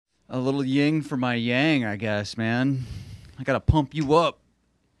A little yin for my yang, I guess, man. I gotta pump you up.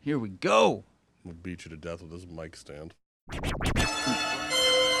 Here we go. We'll beat you to death with this mic stand.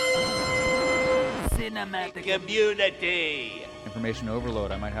 Cinematic community. Information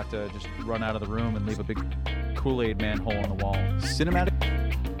overload. I might have to just run out of the room and leave a big Kool-Aid man hole in the wall. Cinematic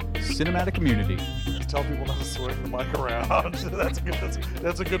community. Tell people not to swing the mic around.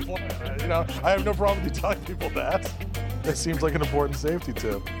 That's a good point. I have no problem with you telling people that. That seems like an important safety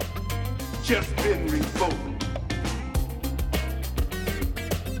tip. Just been revoked.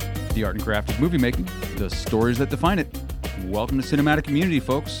 The art and craft of movie making, the stories that define it. Welcome to Cinematic Community,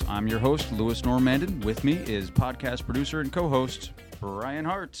 folks. I'm your host, Louis Normandin. With me is podcast producer and co-host, Brian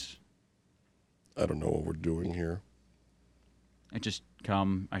Hart. I don't know what we're doing here. I just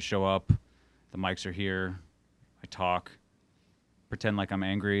come, I show up, the mics are here, I talk, pretend like I'm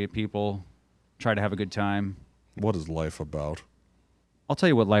angry at people, try to have a good time. What is life about? I'll tell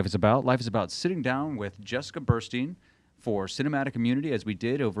you what life is about. Life is about sitting down with Jessica Burstein for Cinematic Community, as we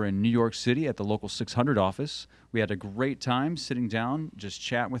did over in New York City at the local 600 office. We had a great time sitting down, just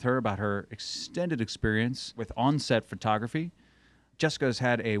chatting with her about her extended experience with on-set photography. Jessica has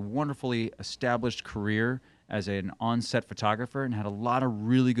had a wonderfully established career as an on-set photographer and had a lot of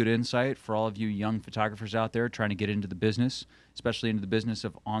really good insight for all of you young photographers out there trying to get into the business, especially into the business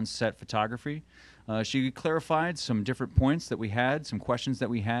of on-set photography. She clarified some different points that we had, some questions that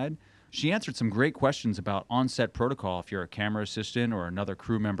we had. She answered some great questions about on-set protocol if you're a camera assistant or another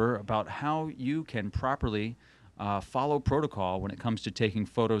crew member, about how you can properly follow protocol when it comes to taking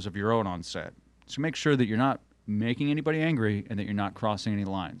photos of your own on-set. So make sure that you're not making anybody angry and that you're not crossing any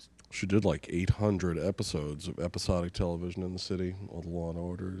lines. She did like 800 episodes of episodic television in the city, all the Law and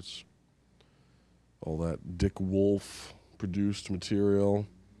Orders, all that Dick Wolf produced material.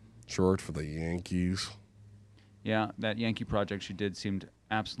 She worked for the Yankees. Yeah, that Yankee project she did seemed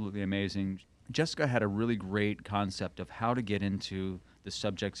absolutely amazing. Jessica had a really great concept of how to get into the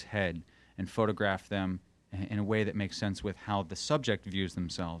subject's head and photograph them in a way that makes sense with how the subject views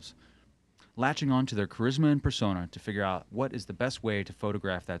themselves. Latching on to their charisma and persona to figure out what is the best way to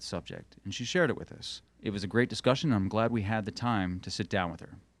photograph that subject. And she shared it with us. It was a great discussion, and I'm glad we had the time to sit down with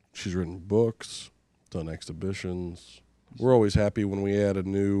her. She's written books, done exhibitions. We're always happy when we add a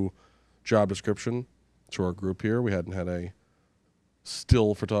new job description to our group here. We hadn't had a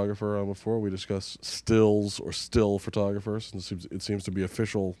still photographer on before. We discuss stills or still photographers. It seems to be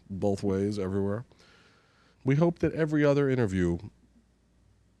official both ways everywhere. We hope that every other interview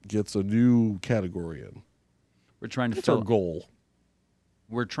gets a new category in. We're trying to That's our goal.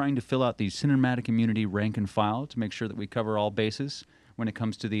 We're trying to fill out the Cinematic Community rank and file to make sure that we cover all bases when it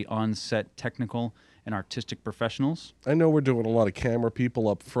comes to the on-set technical and artistic professionals. I know we're doing a lot of camera people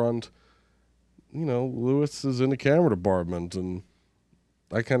up front. You know, Louis is in the camera department, and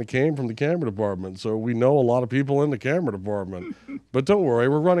I kind of came from the camera department, so we know a lot of people in the camera department. But don't worry,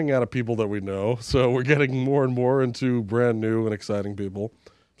 we're running out of people that we know, so we're getting more and more into brand new and exciting people.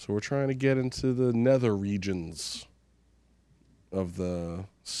 So we're trying to get into the nether regions of the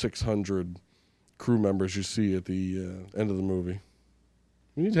 600 crew members you see at the end of the movie.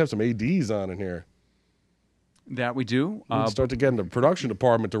 We need to have some ADs on in here. That we do. We need to start to get in the production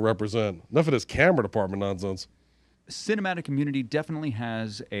department to represent. Enough of this camera department nonsense. Cinematic Community definitely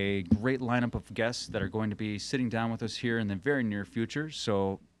has a great lineup of guests that are going to be sitting down with us here in the very near future.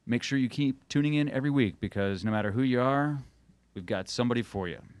 So make sure you keep tuning in every week, because no matter who you are, we've got somebody for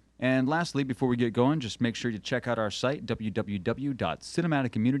you. And lastly, before we get going, just make sure you check out our site,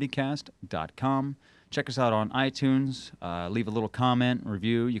 www.cinematiccommunitycast.com. Check us out on iTunes. Leave a little comment,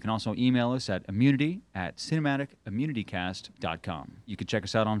 review. You can also email us at immunity@cinematicimmunitycast.com. You can check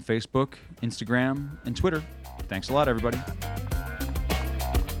us out on Facebook, Instagram, and Twitter. Thanks a lot, everybody.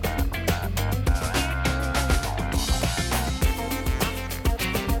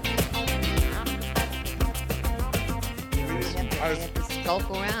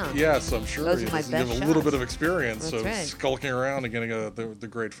 Skulk around. Yes, I'm sure. Those are my You best have a little bit shots. of experience That's of right. skulking around and getting the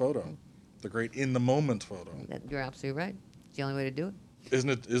great photo, the great in-the-moment photo. You're absolutely right. It's the only way to do it.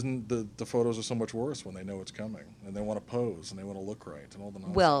 Isn't the photos are so much worse when they know it's coming and they want to pose and they want to look right and all the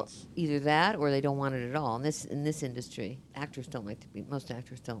nonsense? Well, either that or they don't want it at all. In this industry, actors don't like to be. Most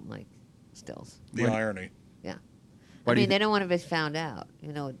actors don't like stills. the irony. Yeah. Why I do you mean, they don't want to be found out.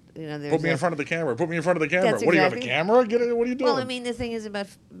 There's Put me in front of the camera. Put me in front of the camera. That's What do you have a exactly- camera? Get it. What are you doing? Well, I mean, the thing is about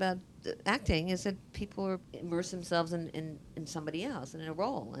acting is that people immerse themselves in somebody else in a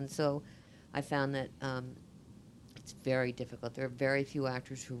role, and so I found that it's very difficult. There are very few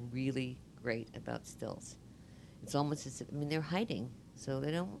actors who are really great about stills. It's almost as if, they're hiding, so they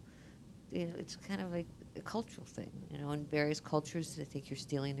don't. It's kind of like a cultural thing. You know, in various cultures, they think you're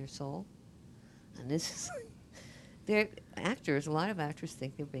stealing their soul, and this is. They're actors. A lot of actors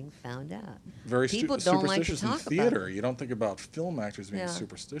think they're being found out. Very People don't like to superstitious in talk theater. about it. You don't think about film actors being Yeah.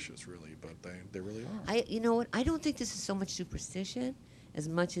 superstitious, really, but they really are. You know what? I don't think this is so much superstition as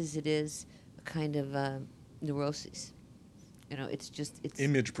much as it is a kind of neurosis. You know, it's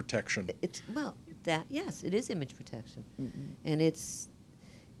Image protection. It's well, that yes, it is image protection, and it's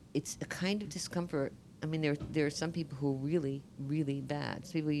a kind of discomfort. I mean, there are some people who are really, really bad.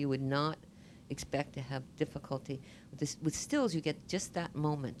 Some people you would not expect to have difficulty with this. With stills, you get just that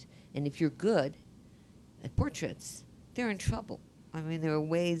moment, and if you're good at portraits, they're in trouble. I mean, there are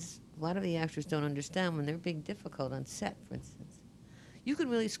ways a lot of the actors don't understand when they're being difficult on set, for instance. You can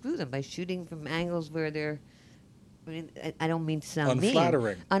really screw them by shooting from angles where they're. I mean, I don't mean to sound mean.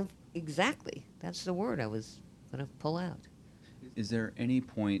 Unflattering. Exactly. That's the word I was going to pull out. Is there any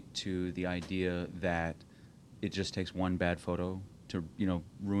point to the idea that it just takes one bad photo to,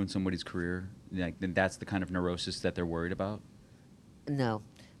 ruin somebody's career? Like, then that's the kind of neurosis that they're worried about? No,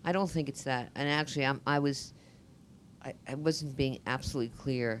 I don't think it's that. And actually, I wasn't being absolutely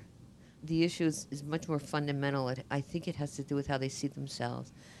clear. The issue is much more fundamental. I think it has to do with how they see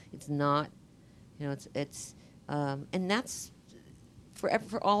themselves. It's not, and that's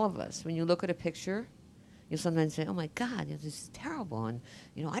for all of us. When you look at a picture, you'll sometimes say, "Oh my God, this is terrible," and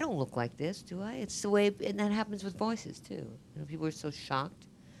I don't look like this, do I? It's the way, and that happens with voices too. People are so shocked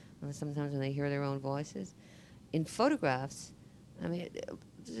sometimes when they hear their own voices. In photographs, I mean,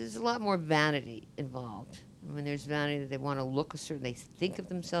 there's a lot more vanity involved. I mean, there's vanity that they want to look a certain, they think of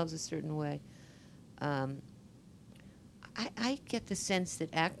themselves a certain way. I get the sense that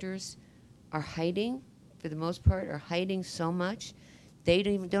actors are hiding, for the most part, are hiding so much, they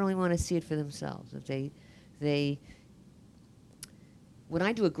don't even want to see it for themselves. If when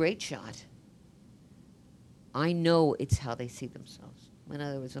I do a great shot, I know it's how they see themselves. In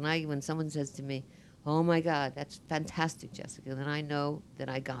other words, when someone says to me, "Oh my God, that's fantastic, Jessica," then I know that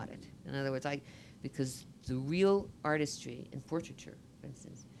I got it. In other words, because the real artistry in portraiture, for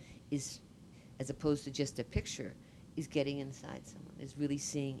instance, is, as opposed to just a picture, is getting inside someone, is really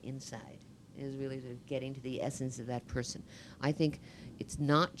seeing inside, is really sort of getting to the essence of that person. I think it's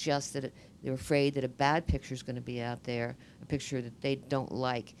not just that they're afraid that a bad picture is going to be out there, a picture that they don't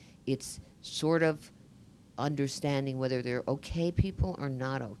like. It's sort of understanding whether they're okay people or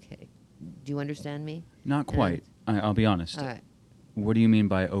not okay. Do you understand me? Not quite. I'll be honest. All right. What do you mean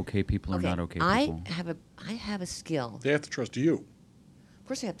by okay people or not okay people? I have a skill. They have to trust you. Of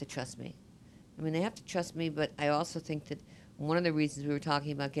course they have to trust me. I mean, they have to trust me, but I also think that one of the reasons we were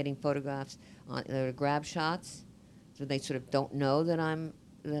talking about getting photographs, grab shots, so they sort of don't know that I'm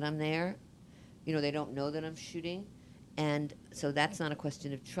there. They don't know that I'm shooting. And so that's not a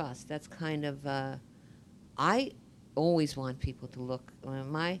question of trust. That's kind of, I always want people to look,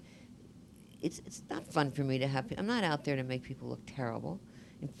 it's not fun for me to have, I'm not out there to make people look terrible.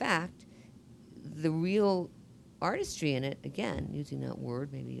 In fact, the real artistry in it, again, using that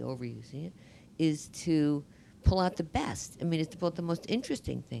word, maybe overusing it, is to pull out the best. I mean, it's to pull out the most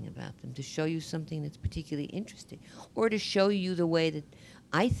interesting thing about them, to show you something that's particularly interesting, or to show you the way that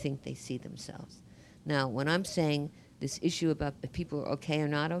I think they see themselves. Now, when I'm saying this issue about if people are okay or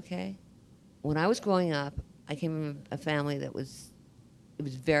not okay, when I was growing up, I came from a family it was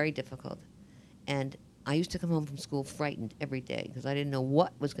very difficult. And I used to come home from school frightened every day because I didn't know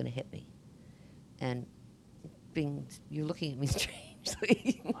what was going to hit me. And you're looking at me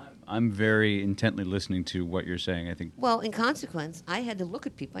strangely. I'm very intently listening to what you're saying. I think. Well, in consequence, I had to look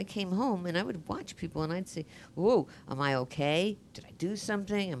at people. I came home and I would watch people and I'd say, "Whoa, am I okay? Did I do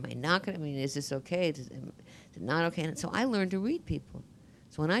something? Am I not going to? I mean, is this okay? Is it not okay?" And so I learned to read people.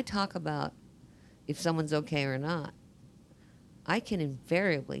 So when I talk about if someone's okay or not, I can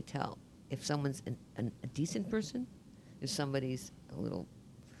invariably tell if someone's a decent person, if somebody's a little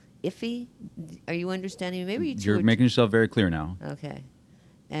iffy. Are you understanding? Maybe you're making yourself very clear now. Okay,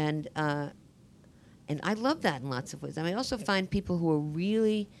 and I love that in lots of ways. I mean, I also find people who are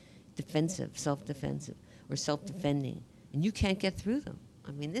really defensive, self-defensive, or self-defending, and you can't get through them.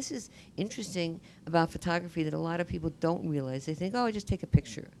 I mean, this is interesting about photography that a lot of people don't realize. They think, "Oh, I just take a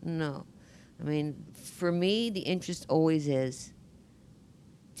picture." No, I mean, for me, the interest always is,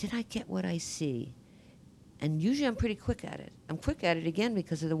 did I get what I see? And usually I'm pretty quick at it. I'm quick at it, again,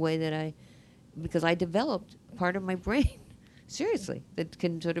 because of the way that because I developed part of my brain, seriously, that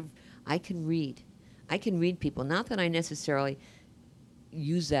can I can read. I can read people. Not that I necessarily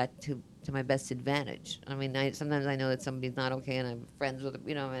use that to my best advantage. I mean, sometimes I know that somebody's not okay and I'm friends with,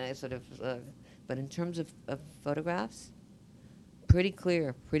 and I sort of, but in terms of photographs, pretty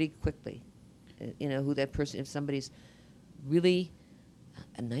clear, pretty quickly. who that person. If somebody's really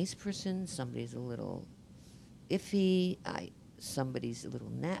a nice person, somebody's a little iffy, somebody's a little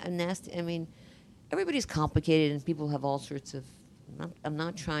nasty. I mean, everybody's complicated, and people have all sorts of. I'm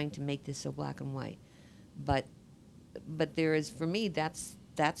not trying to make this so black and white, but there is, for me, that's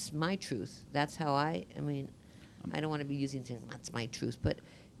my truth. That's how I mean, I don't want to be using things. That's my truth, but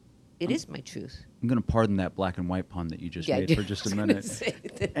it is my truth. I'm going to pardon that black and white pun that you just made for just a minute,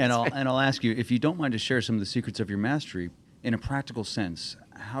 and I'll ask you, if you don't mind to share some of the secrets of your mastery in a practical sense.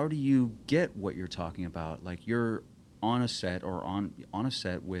 How do you get what you're talking about? Like, you're on a set or on a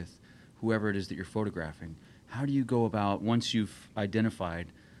set with whoever it is that you're photographing. How do you go about, once you've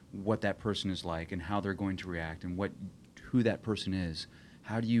identified what that person is like and how they're going to react and who that person is,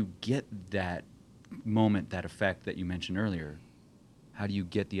 how do you get that moment, that effect that you mentioned earlier? How do you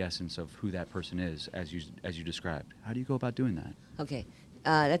get the essence of who that person is, as you described? How do you go about doing that? Okay,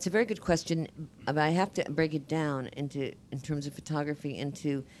 that's a very good question. But I have to break it down in terms of photography,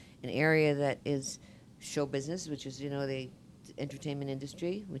 into an area that is show business, which is the entertainment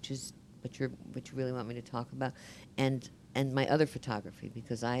industry, which is what you really want me to talk about, and my other photography,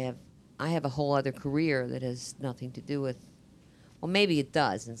 because I have a whole other career that has nothing to do with. Well, maybe it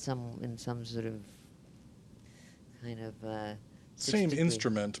does in some sort of kind of. Same degree.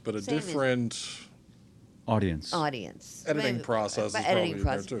 instrument, but a Same different Audience. editing process is probably editing there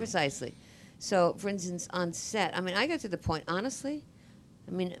process, too. precisely. So, for instance, on set, I mean, I got to the point, honestly,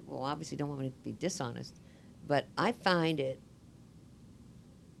 I mean, well, obviously don't want me to be dishonest, but I find it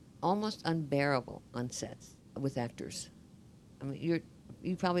almost unbearable on sets with actors. I mean,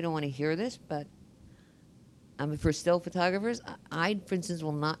 you probably don't want to hear this, but for still photographers, I, for instance,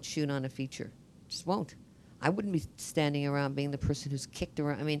 will not shoot on a feature. Just won't. I wouldn't be standing around being the person who's kicked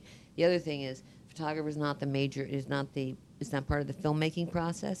around. I mean, the other thing is, photographer is not part of the filmmaking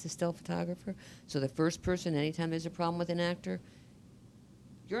process, the still photographer. So the first person, anytime there's a problem with an actor,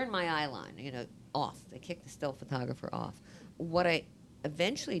 you're in my eye line, off. They kick the still photographer off. What I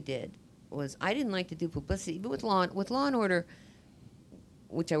eventually did was, I didn't like to do publicity, but with Law and Order,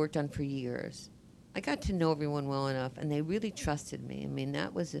 which I worked on for years, I got to know everyone well enough, and they really trusted me. I mean,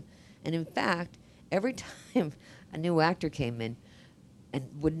 and in fact, every time a new actor came in and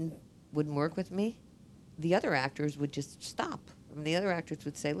wouldn't work with me, the other actors would just stop. I mean, the other actors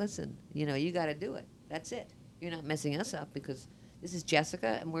would say, listen, you got to do it. That's it. You're not messing us up, because this is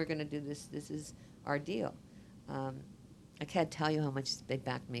Jessica, and we're going to do this. This is our deal. I can't tell you how much they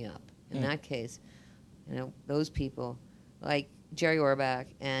backed me up. In that case, those people, like Jerry Orbach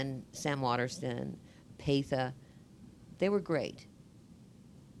and Sam Waterston, Patha, they were great.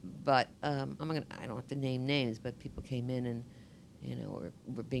 But I don't have to name names, but people came in and,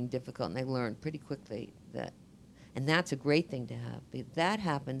 were being difficult, and they learned pretty quickly that, and that's a great thing to have. But that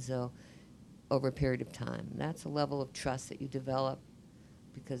happens, though, over a period of time. That's a level of trust that you develop,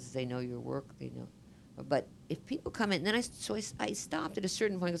 because they know your work, they know. But if people come in, then I stopped at a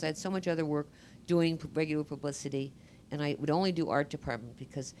certain point, because I had so much other work doing regular publicity, and I would only do art department,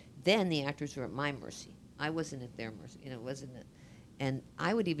 because then the actors were at my mercy. I wasn't at their mercy. It wasn't. And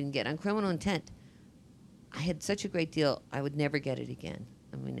I would even get on Criminal Intent. I had such a great deal, I would never get it again.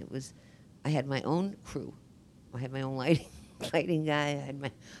 I mean, I had my own crew. I had my own lighting guy.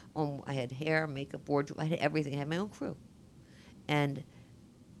 I had hair, makeup, wardrobe. I had everything. I had my own crew. And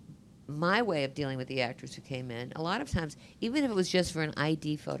my way of dealing with the actors who came in, a lot of times, even if it was just for an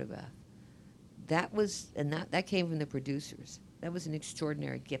ID photograph, that came from the producers. That was an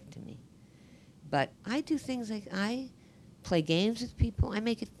extraordinary gift to me. But I do things like, I play games with people. I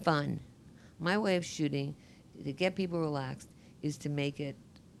make it fun. My way of shooting, to get people relaxed, is to make it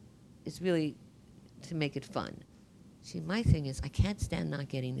fun. See, my thing is, I can't stand not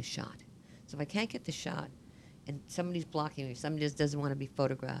getting the shot. So if I can't get the shot, and somebody's blocking me, somebody just doesn't want to be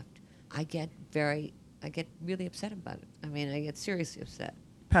photographed, I get really upset about it. I mean, I get seriously upset.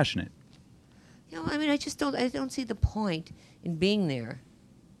 Passionate. I mean, I don't see the point in being there.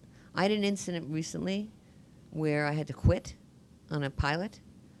 I had an incident recently where I had to quit on a pilot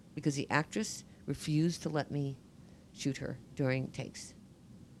because the actress refused to let me shoot her during takes.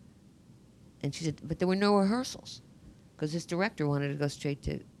 And she said, but there were no rehearsals, because this director wanted to go straight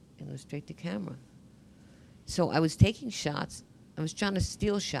to camera. So I was taking shots. I was trying to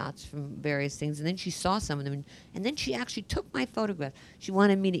steal shots from various things, and then she saw some of them, and then she actually took my photograph. She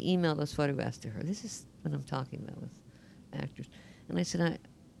wanted me to email those photographs to her. This is what I'm talking about with actors. And I said,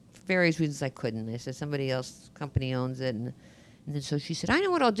 for various reasons, I couldn't. I said, somebody else, company owns it. And then so she said, I know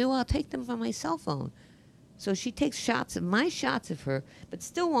what I'll do. I'll take them from my cell phone. So she takes my shots of her, but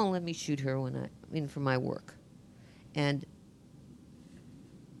still won't let me shoot her for my work. And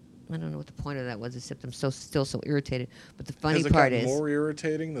I don't know what the point of that was, except I'm still so irritated. But the funny Has it part gotten is, more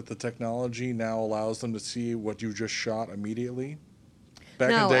irritating that the technology now allows them to see what you just shot immediately?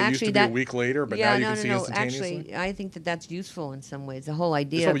 Back in no, the day, it actually, used to be that a week later, but yeah, now you no, can no, see no. instantaneously. Actually, I think that's useful in some ways. The whole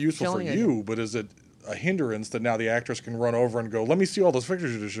idea It's of probably useful for showing her you, but is it a hindrance that now the actress can run over and go, "Let me see all those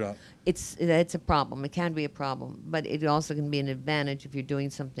pictures you just shot"? it's a problem. It can be a problem, but it also can be an advantage if you're doing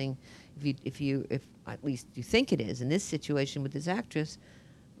something. If at least you think it is in this situation with this actress,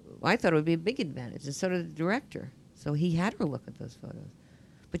 I thought it would be a big advantage, and so did the director. So he had her look at those photos,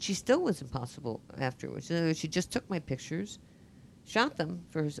 but she still was impossible afterwards. In other words, she just took my pictures, shot them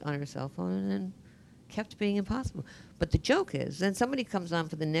on her cell phone, and then kept being impossible. But the joke is, then somebody comes on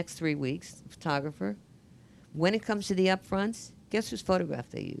for the next 3 weeks, photographer. When it comes to the upfronts, guess whose photograph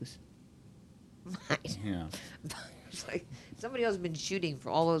they use? Mine. Yeah. It's like somebody else has been shooting for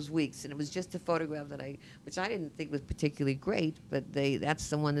all those weeks, and it was just a photograph which I didn't think was particularly great, but that's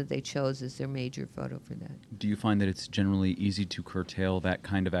the one that they chose as their major photo for that. Do you find that it's generally easy to curtail that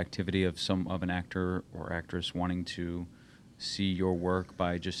kind of activity of an actor or actress wanting to see your work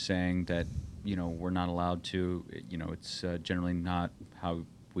by just saying that, we're not allowed to, it's generally not how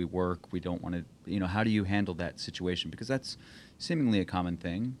we work, we don't want to, how do you handle that situation? Because that's seemingly a common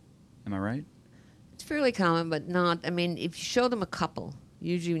thing. Am I right? It's fairly common, but not. I mean, if you show them a couple,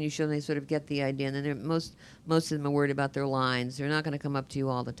 usually when you show them, they sort of get the idea, and then most of them are worried about their lines. They're not going to come up to you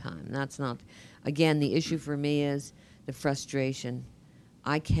all the time. That's not. Again, the issue for me is the frustration.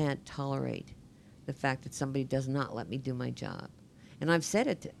 I can't tolerate the fact that somebody does not let me do my job, and I've said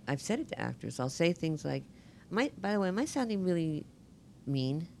it to actors. I'll say things like, "By the way, am I sounding really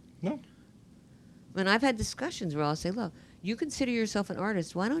mean?" No. I mean, I've had discussions where I'll say, "Look, you consider yourself an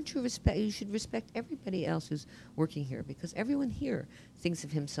artist. Why don't you should respect everybody else who's working here, because everyone here thinks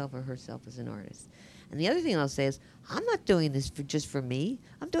of himself or herself as an artist." And the other thing I'll say is, I'm not doing this just for me.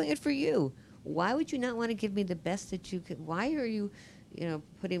 I'm doing it for you. Why would you not want to give me the best that you could? Why are you,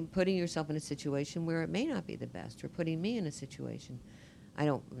 putting yourself in a situation where it may not be the best, or putting me in a situation?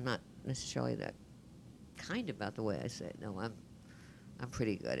 I'm not necessarily that kind about the way I say it. No, I'm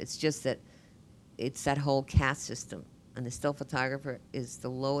pretty good. It's just that it's that whole caste system. And the still photographer is the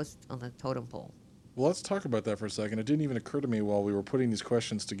lowest on the totem pole. Well, let's talk about that for a second. It didn't even occur to me while we were putting these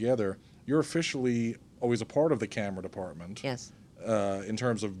questions together. You're officially always a part of the camera department. Yes. In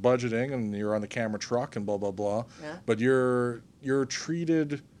terms of budgeting, and you're on the camera truck and blah, blah, blah. Yeah. But you're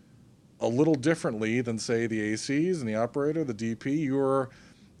treated a little differently than, say, the ACs and the operator, the DP.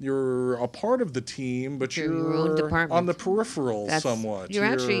 You're a part of the team, but You're your own department. on the peripheral somewhat.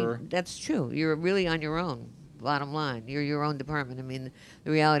 That's true. You're really on your own. Bottom line, you're your own department. I mean,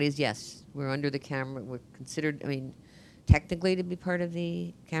 the reality is, yes, we're under the camera. We're considered, technically to be part of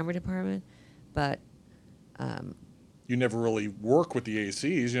the camera department, but you never really work with the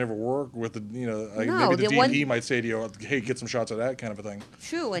ACs. You never work with the, No, maybe the the DP might say to you, "Hey, get some shots of that," kind of a thing.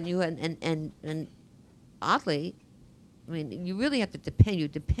 true. And and oddly, you really have to depend. You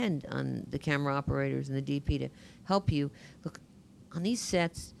depend on the camera operators and the DP to help you. Look, on these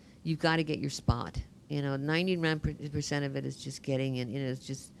sets, you've got to get your spot. 99% of it is just getting in. It's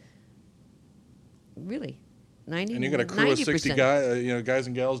just really 90. And you got a crew of 60 guys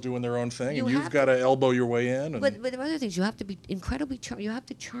and gals doing their own thing, and you've got to elbow your way in. And but there are other things. You have to be incredibly you have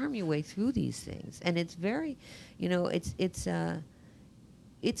to charm your way through these things, and it's very, it's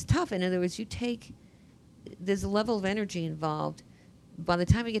tough. In other words, there's a level of energy involved. By the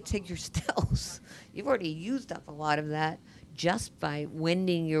time you get to take your stills, you've already used up a lot of that just by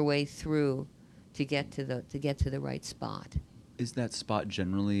wending your way through to get to the right spot. Is that spot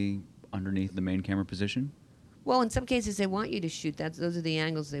generally underneath the main camera position? Well, in some cases, they want you to shoot that. Those are the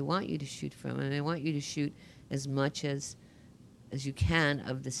angles they want you to shoot from, and they want you to shoot as much as you can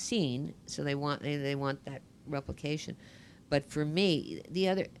of the scene. So they want that replication. But for me,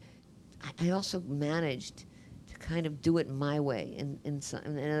 I also managed to kind of do it my way. In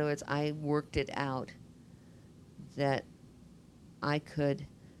other words, I worked it out that I could,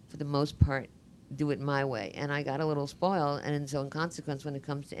 for the most part, do it my way, and I got a little spoiled, and so in consequence, when it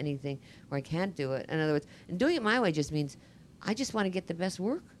comes to anything where I can't do it, in other words, and doing it my way just means I just want to get the best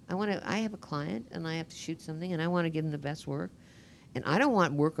work. I have a client, and I have to shoot something, and I want to give them the best work, and I don't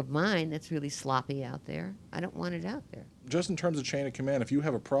want work of mine that's really sloppy out there. I don't want it out there. Just in terms of chain of command, if you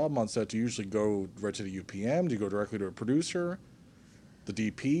have a problem on set, do you usually go right to the UPM? Do you go directly to a producer? The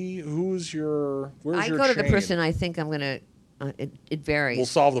DP? Where's your I go to the person I think I'm going to. It varies. Will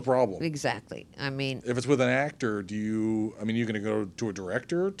solve the problem. Exactly. If it's with an actor, you're going to go to a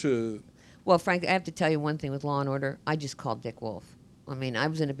director to... Well, Frank, I have to tell you one thing with Law & Order. I just called Dick Wolf. I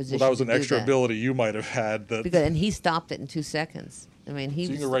was in a position Well, that was to an do extra that. ability you might have had. And he stopped it in 2 seconds. I mean, he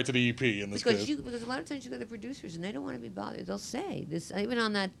So you was can go right to the EP in this case. because a lot of times you go to the producers and they don't want to be bothered. They'll say this even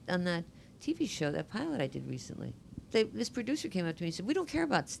on that TV show, that pilot I did recently. This producer came up to me and said, "We don't care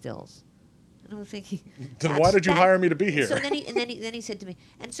about stills." And I'm thinking, Then why did you hire me to be here? So then he said to me,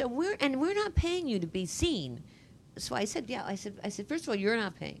 and so we're not paying you to be seen. So I said, yeah. I said, first of all, you're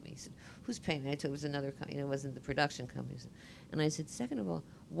not paying me. He said, who's paying me? I told it was another company. It wasn't the production company. And I said, second of all,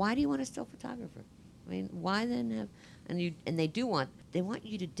 why do you want a still photographer? I mean, why then have they want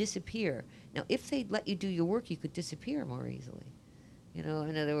you to disappear. Now, if they let you do your work, you could disappear more easily. You know,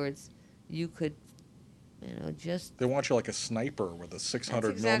 in other words, you could, you know, just. They want you like a sniper with a 600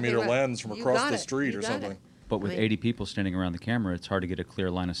 That's exactly millimeter right. lens from You across got the it. street You or got something. it. But with I mean- 80 people standing around the camera, it's hard to get a clear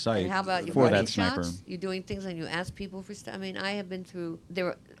line of sight And how about your for body that sniper. shots? You're doing things and you ask people for stuff. I mean, I have been through. There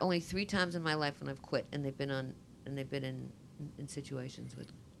were only 3 times in my life when I've quit, and they've been in situations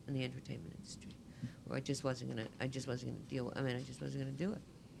in the entertainment industry, where I just wasn't gonna deal. I mean, I just wasn't gonna do it.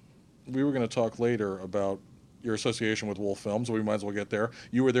 We were going to talk later about your association with Wolf Films, so we might as well get there.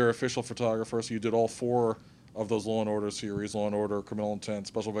 You were their official photographer, so you did all 4 of those Law & Order series, Law & Order, Criminal Intent,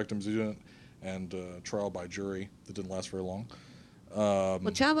 Special Victims Unit, and Trial by Jury. That didn't last very long.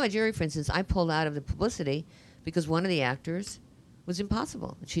 Well, Trial by Jury, for instance, I pulled out of the publicity because one of the actors was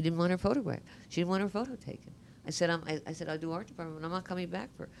impossible. She didn't want her photograph. She didn't want her photo taken. I said, I'll do art department, but I'm not coming back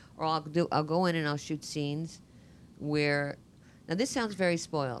or I'll go in and I'll shoot scenes where. Now this sounds very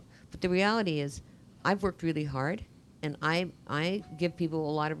spoiled, but the reality is, I've worked really hard, and I give people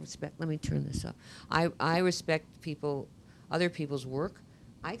a lot of respect. Let me turn this up. I respect other people's work.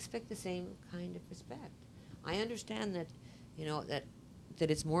 I expect the same kind of respect. I understand that, you know, that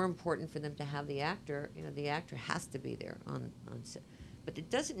it's more important for them to have the actor. You know, the actor has to be there on set, but it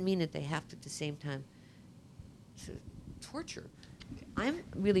doesn't mean that they have to at the same time to torture. I'm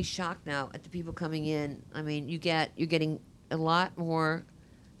really shocked now at the people coming in. I mean, you're getting a lot more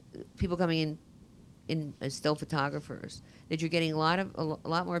people coming in as still photographers. That you're getting a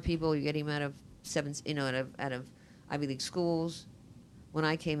lot more people. You're getting them out of Ivy League schools. When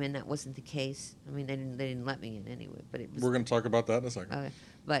I came in, that wasn't the case. I mean, they didn't let me in anyway. But it was. We're going to talk about that in a second.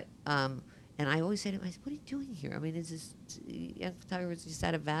 But and I always said to him, I said, "What are you doing here? I mean, is this young photographers just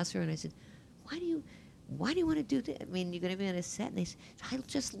out of Vassar?" And I said, "Why do you want to do that? I mean, you're going to be on a set." And they said, "I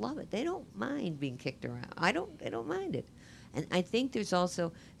just love it. They don't mind being kicked around. They don't mind it." And I think there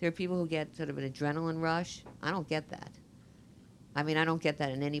are people who get sort of an adrenaline rush. I don't get that. I mean, I don't get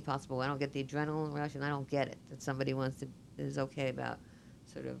that in any possible way. I don't get the adrenaline rush, and I don't get it that somebody is okay about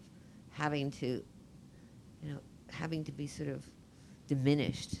sort of having to be sort of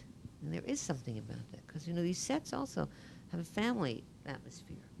diminished. And there is something about that because, you know, these sets also have a family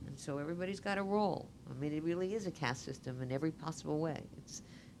atmosphere. And so everybody's got a role. I mean, it really is a caste system in every possible way. It's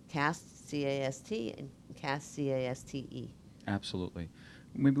caste, C-A-S-T, and caste, C-A-S-T-E. Absolutely.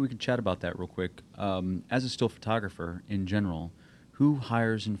 Maybe we could chat about that real quick. As a still photographer in general, who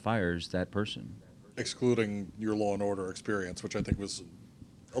hires and fires that person? Excluding your Law & Order experience, which I think was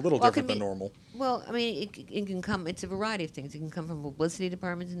a little different than normal. Well, I mean, it can come. It's a variety of things. It can come from publicity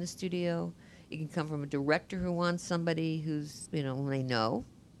departments in the studio. It can come from a director who wants somebody who's, you know, they know.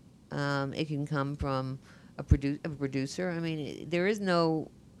 It can come from a producer. I mean, there is no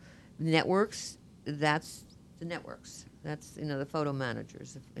networks. That's the networks. That's, you know, the photo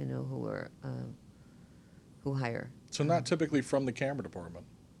managers, you know, who hire. So not typically from the camera department,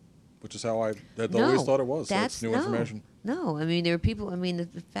 which is how I had No, always thought it was. So that's new no, information. No, I mean, there are people. I mean,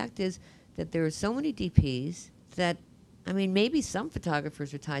 the fact is that there are so many DPs that, I mean, maybe some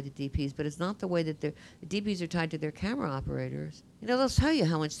photographers are tied to DPs, but it's not the way that the DPs are tied to their camera operators. You know, they'll tell you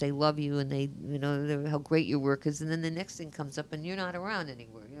how much they love you and they, you know, how great your work is, and then the next thing comes up and you're not around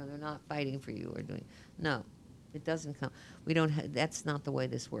anywhere. You know, they're not fighting for you or doing. No, it doesn't come. We don't. That's not the way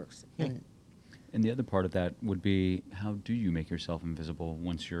this works. And the other part of that would be, how do you make yourself invisible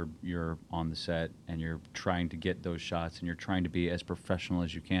once you're on the set and you're trying to get those shots and you're trying to be as professional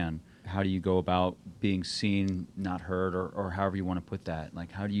as you can? How do you go about being seen, not heard, or however you want to put that?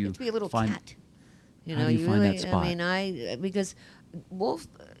 Like, how do you have to be a little find cat. You how know, do you find really, that spot? I mean, because Wolf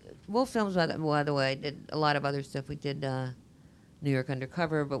Films, by the way, did a lot of other stuff. We did New York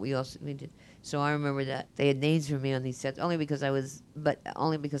Undercover, but we did. So I remember that they had names for me on these sets only because I was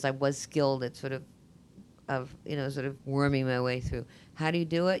skilled at sort of worming my way through. How do you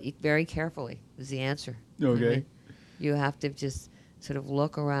do it? Very carefully is the answer. Okay. I mean, you have to just sort of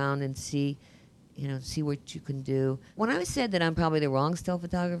look around and see what you can do. When I said that I'm probably the wrong still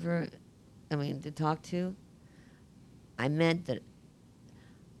photographer, I mean, to talk to, I meant that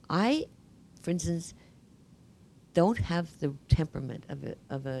I, for instance, don't have the temperament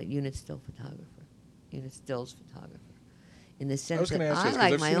of a unit stills photographer. in the I sense was going to that ask I you this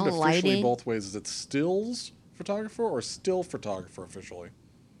like because I've my seen it own officially lighting. both ways. Is it stills photographer or still photographer officially?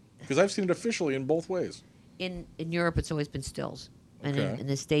 Because I've seen it officially in both ways. In Europe, it's always been stills, and Okay. in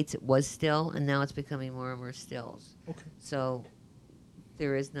the States, it was still, and now it's becoming more and more stills. Okay. So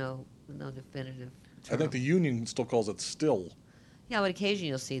there is no definitive. I think the union still calls it still. Yeah, but occasionally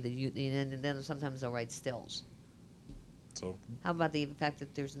you'll see and then sometimes they'll write stills. So How about the fact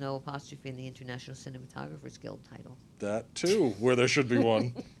that there's no apostrophe in the International Cinematographers Guild title? that too, where there should be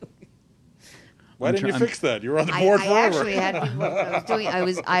one. Why I'm didn't you try- fix that? You were on the board I forever. actually had been, when I was doing.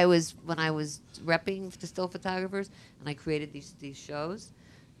 I was when I was repping the still photographers, and I created these shows,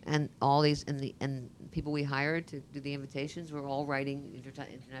 and all these and people we hired to do the invitations were all writing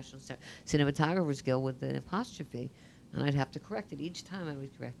International Cinematographers Guild with an apostrophe, and I'd have to correct it each time I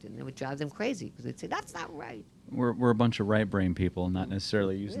would correct it, and it would drive them crazy because they'd say that's not right. We're a bunch of right brain people, not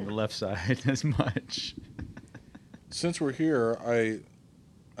necessarily using the left side as much. Since we're here,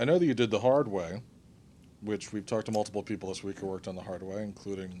 I know that you did The Hard Way, which we've talked to multiple people this week who worked on The Hard Way,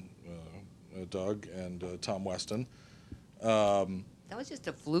 including Doug and Tom Weston. That was just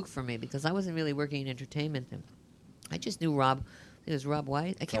a fluke for me because I wasn't really working in entertainment then. I just knew Rob. I think it was Rob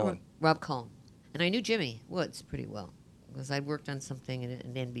White. I can't Cohen. remember. Rob Cohen. And I knew Jimmy Woods pretty well because I'd worked on something in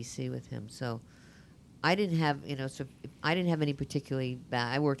NBC with him. So I didn't have, I didn't have any particularly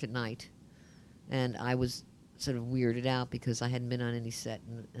bad. I worked at night, and I was sort of weirded out because I hadn't been on any set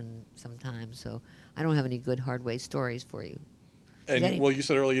in some time. So I don't have any good Hardway stories for you. And That- well, you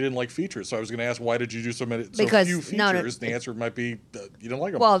said earlier you didn't like features, so I was going to ask why did you do so Because- few features? no, The answer might be you didn't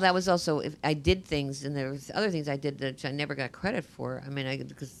like them. Well, that was also if I did things, and there was other things I did that I never got credit for. I mean,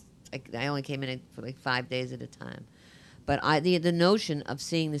 because I only came in for like 5 days at a time. But the notion of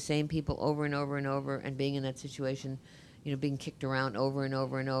seeing the same people over and over and over, and being in that situation, being kicked around over and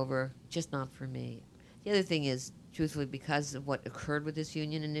over and over, just not for me. The other thing is, truthfully, because of what occurred with this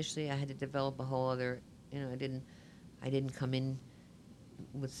union initially, I had to develop a whole other. I didn't come in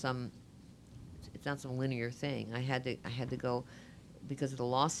with some. It's not some linear thing. I had to go because of the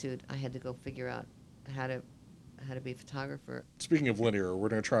lawsuit. I had to go figure out how to be a photographer. Speaking of linear, we're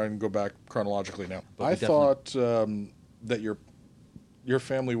going to try and go back chronologically now. But we I thought that your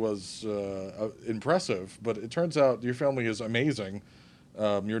family was impressive, but it turns out your family is amazing.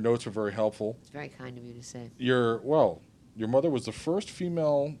 Your notes are very helpful. It's very kind of you to say. Your mother was the first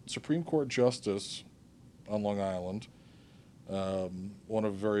female Supreme Court justice on Long Island, one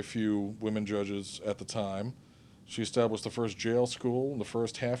of very few women judges at the time. She established the first jail school and the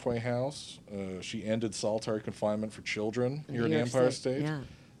first halfway house. She ended solitary confinement for children here in the New York Empire State. Yeah.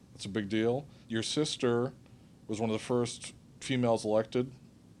 That's a big deal. Your sister was one of the first females elected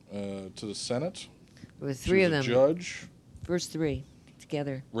to the Senate. There were She three was of a them. judge, First three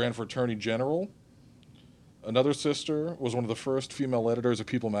together. ran for Attorney General. Another sister was one of the first female editors of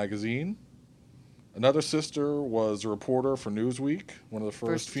People magazine. Another sister was a reporter for Newsweek, one of the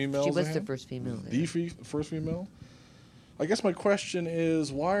first females. She they was the had. first female. The first female. I guess my question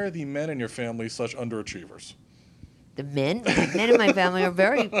is, why are the men in your family such underachievers? The men in my family are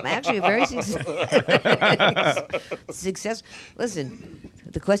very successful. Listen,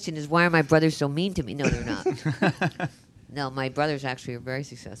 the question is, why are my brothers so mean to me? No, they're not. No, my brothers actually are very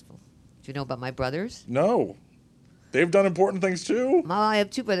successful. Do you know about my brothers? No. They've done important things too. Well, I have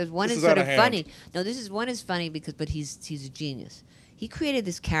two brothers. One This is is out sort of of hand. funny. No, one is funny but he's a genius. He created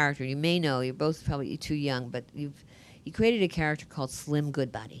this character. You may know. You're both probably too young, but he created a character called Slim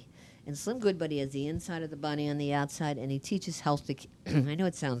Goodbody. And Slim Goodbody has the inside of the body on the outside, and he teaches health to kids. I know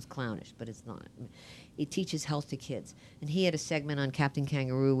it sounds clownish, but it's not. He teaches health to kids. And he had a segment on Captain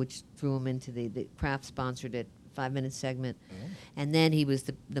Kangaroo, which threw him into the Kraft sponsored it, 5-minute segment. And then he was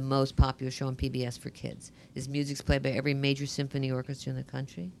the most popular show on PBS for kids. His music's played by every major symphony orchestra in the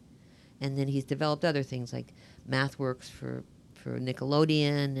country. And then he's developed other things like MathWorks for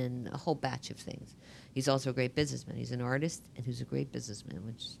Nickelodeon and a whole batch of things. He's also a great businessman. He's an artist, and he's a great businessman,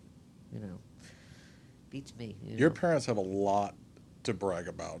 which, beats me. Your parents have a lot to brag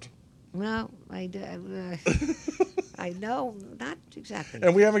about. Well, I know, not exactly.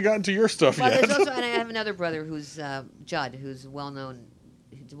 And we haven't gotten to your stuff Well, yet. there's also, and I have another brother who's Judd, who's a well-known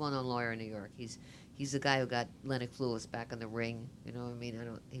lawyer in New York. He's the guy who got Lennox Lewis back in the ring. You know what I mean?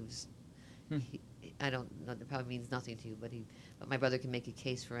 I don't know. That probably means nothing to you, but my brother can make a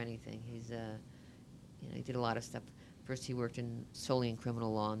case for anything. He did a lot of stuff. First, he worked solely in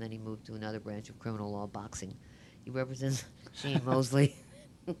criminal law, and then he moved to another branch of criminal law, boxing. He represents Shane Mosley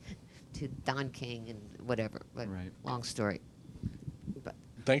to Don King and whatever. But Right. long story. But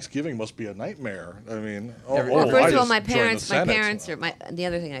Thanksgiving must be a nightmare. I mean, Every- well, I first of all, just my joined the parents. Senate. The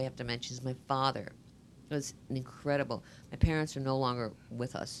other thing I have to mention is my father It was incredible. My parents are no longer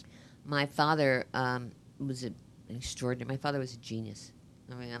with us. My father was an extraordinary. My father was a genius.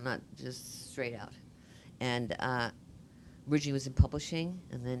 I mean, I'm not just straight out. And originally was in publishing,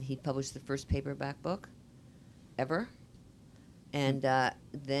 and then he published the first paperback book ever. And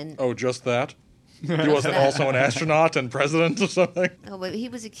then Oh, just that? He wasn't also an astronaut and president or something? no, but he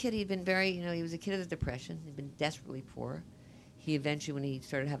was a kid. He'd been very, he was a kid of the Depression. He'd been desperately poor. He eventually, when he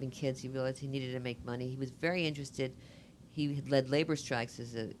started having kids, he realized he needed to make money. He was very interested. He had led labor strikes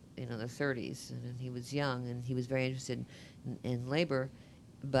as the 30s, and he was young, and he was very interested in labor,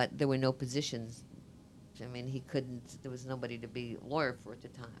 but there were no positions. I mean, he couldn't. There was nobody to be a lawyer for at the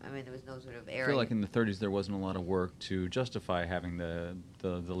time. I mean, there was no sort of I area. feel like in the 30s there wasn't a lot of work to justify having the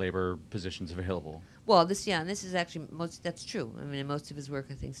labor positions available. Well, this is actually that's true. I mean, in most of his work,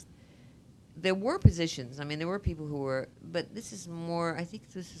 I think there were positions. I mean, there were people who were, but this is more. I think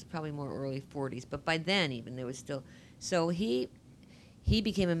this is probably more early 40s. But by then, even there was still. So he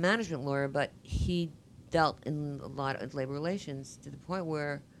became a management lawyer, but he dealt in a lot of labor relations to the point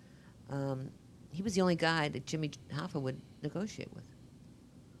where he was the only guy that Jimmy Hoffa would negotiate with.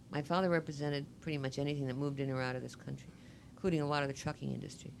 My father represented pretty much anything that moved in or out of this country, including a lot of the trucking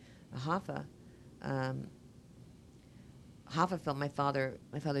industry. Hoffa felt my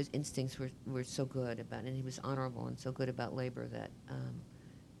father's instincts were so good about it, and he was honorable and so good about labor that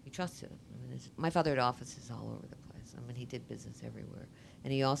he trusted him. I mean, my father had offices all over the place. I mean, he did business everywhere.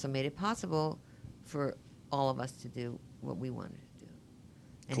 And he also made it possible for all of us to do what we wanted to do.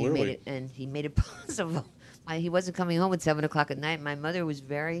 And Clearly. he made it possible. He wasn't coming home at 7 o'clock at night. My mother was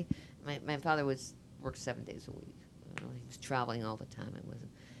my father worked 7 days a week. He was traveling all the time. It wasn't.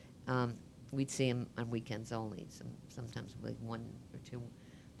 We'd see him on weekends only, sometimes like 1 or 2,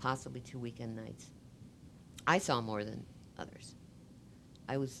 possibly 2 weekend nights. I saw more than others.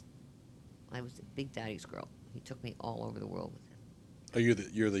 I was a big daddy's girl. He took me all over the world with him. Are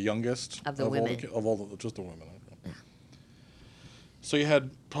you're the youngest Of the all women. just the women? Okay. Yeah. So you had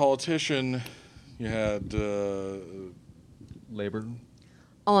politician, you had Labor.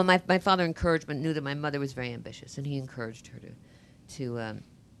 Oh, and my father knew that my mother was very ambitious, and he encouraged her to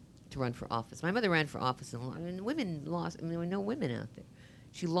run for office. My mother ran for office, and women lost. I mean, there were no women out there.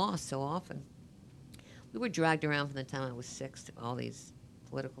 She lost so often. We were dragged around from the time I was 6 to all these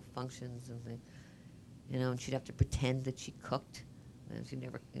political functions and things. And she'd have to pretend that she cooked. And she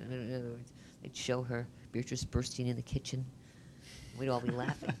never. In other words, they'd show her Beatrice Burstein in the kitchen. We'd all be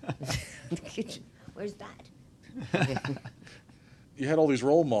laughing in the kitchen. Where's that? you had all these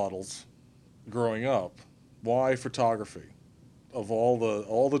role models growing up. Why photography? Of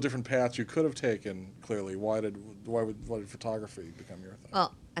all the different paths you could have taken, clearly, why did photography become your thing?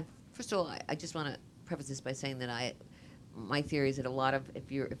 Well, first of all, I just want to preface this by saying that my theory is that a lot of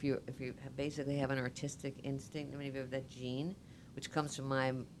if you basically have an artistic instinct, I mean, if you have that gene, which comes from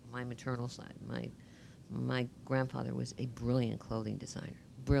my maternal side. My grandfather was a brilliant clothing designer.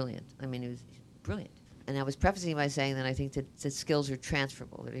 Brilliant. I mean, he was brilliant. And I was prefacing by saying that I think that the skills are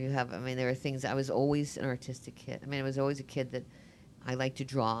transferable. That there are things. I was always an artistic kid. I mean, I was always a kid that I liked to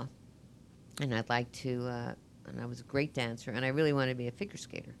draw, and I'd like to, and I was a great dancer, and I really wanted to be a figure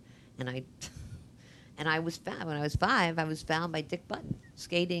skater. And I was found when I was 5. I was found by Dick Button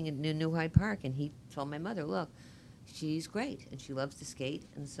skating in New Hyde Park, and he told my mother, "Look, she's great, and she loves to skate."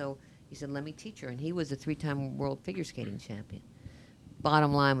 And so he said, "Let me teach her." And he was a 3-time world figure skating champion.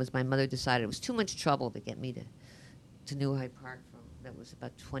 Bottom line was my mother decided it was too much trouble to get me to New Hyde Park. That was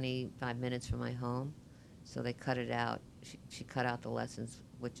about 25 minutes from my home. So they cut it out. She cut out the lessons,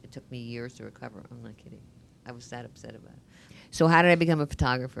 which it took me years to recover. I'm not kidding. I was that upset about it. So how did I become a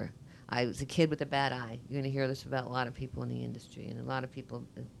photographer? I was a kid with a bad eye. You're going to hear this about a lot of people in the industry, and a lot of people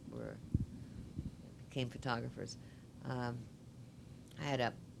became photographers. I had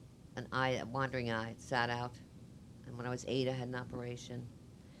a wandering eye. It sat out. And when I was 8, I had an operation,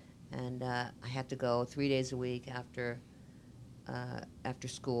 and I had to go 3 days a week after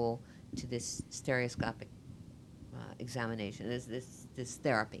school to this stereoscopic examination, this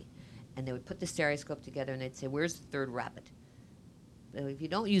therapy. And they would put the stereoscope together, and they'd say, "Where's the third rabbit?" If you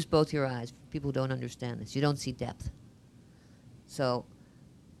don't use both your eyes, people don't understand this. You don't see depth. So,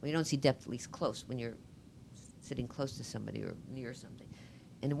 you don't see depth, at least close, when you're sitting close to somebody or near something.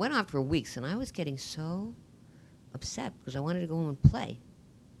 And it went on for weeks, and I was getting so upset because I wanted to go home and play.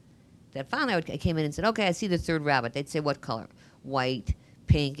 That finally I came in and said, "Okay, I see the third rabbit." They'd say, "What color?" "White,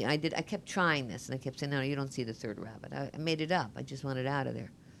 pink." And I kept trying this, and I kept saying, "No, you don't see the third rabbit." I made it up. I just wanted out of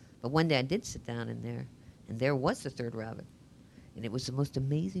there. But one day I did sit down in there, and there was the third rabbit. And it was the most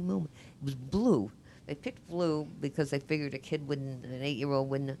amazing moment. It was blue. They picked blue because they figured an 8-year-old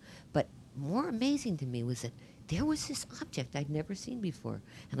wouldn't. But more amazing to me was that there was this object I'd never seen before.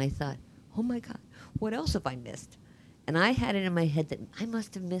 And I thought, oh my God, what else have I missed? And I had it in my head that I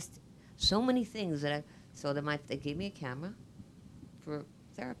must have missed so many things they gave me a camera for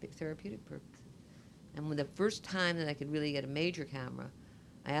therapeutic purpose. And when the first time that I could really get a major camera,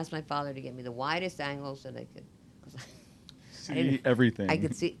 I asked my father to get me the widest angles that I could. 'Cause See everything. I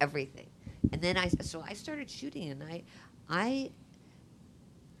could see everything. And then I started shooting, and I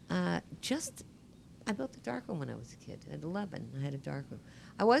built a darkroom when I was a kid. At 11, I had a darkroom.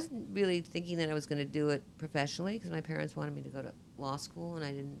 I wasn't really thinking that I was going to do it professionally because my parents wanted me to go to law school, and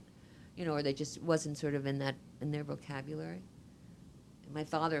I didn't, or they just wasn't sort of in their vocabulary. And my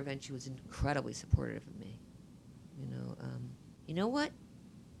father eventually was incredibly supportive of me. You know what?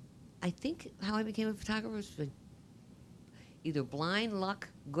 I think how I became a photographer was either blind luck,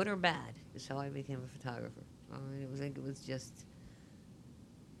 good or bad, is how I became a photographer. I mean,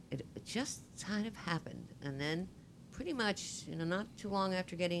 it just kind of happened. And then pretty much, not too long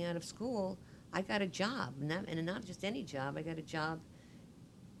after getting out of school, I got a job. And not just any job, I got a job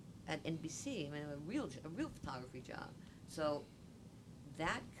at NBC. I mean, a real photography job. So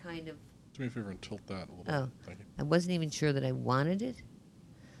that kind of... Do me a favor and tilt that a little bit. Thank you. I wasn't even sure that I wanted it,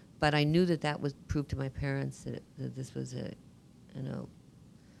 but I knew that was proved to my parents that this was at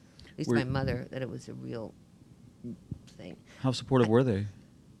least my mother, that it was a real thing. How supportive were they?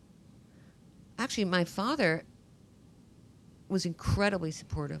 Actually, my father was incredibly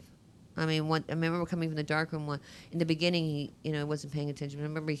supportive. I mean, I remember coming from the darkroom in the beginning. He, wasn't paying attention. I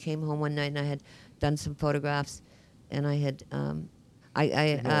remember he came home one night and I had done some photographs, and I had,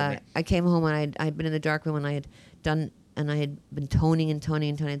 I came home and I'd been in the darkroom and I had been toning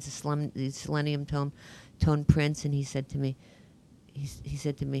these selenium tone prints, and he said to me,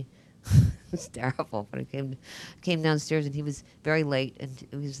 it's terrible, but I came downstairs and he was very late, and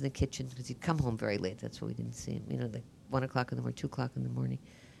he was in the kitchen because he'd come home very late. That's why we didn't see him. Like 1 o'clock in the morning, 2 o'clock in the morning,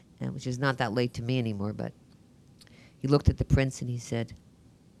 which is not that late to me anymore. But he looked at the prints and he said,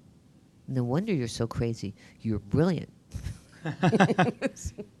 "No wonder you're so crazy. You're brilliant." And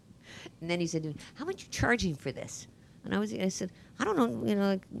then he said to me, "How much you charging for this?" And I said, "I don't know,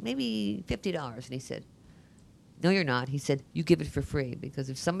 like maybe $50. And he said, "No, you're not." He said, "You give it for free, because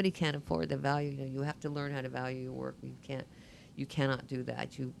if somebody can't afford the value, you have to learn how to value your work. You cannot do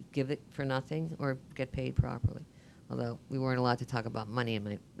that. You give it for nothing or get paid properly." Although we weren't allowed to talk about money,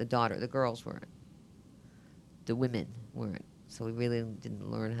 and the girls weren't. The women weren't. So we really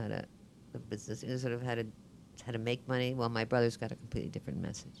didn't learn the business. We sort of how to make money. Well, my brother's got a completely different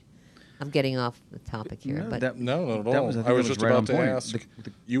message. I'm getting off the topic here, but No, not at all. That was, I think I was that just right about on to point. ask,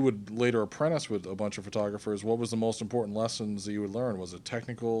 you would later apprentice with a bunch of photographers. What was the most important lessons that you would learn? Was it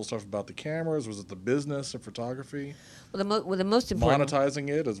technical stuff about the cameras? Was it the business of photography? the most important. Monetizing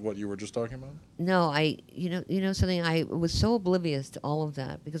it is what you were just talking about? No, something. I was so oblivious to all of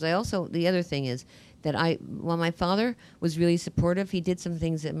that because the other thing is that while my father was really supportive, he did some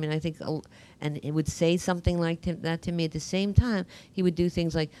things. I mean, I think, and he would say something like that to me. At the same time, he would do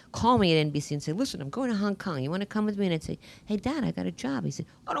things like call me at NBC and say, "Listen, I'm going to Hong Kong. You want to come with me?" And I'd say, "Hey, Dad, I got a job." He said,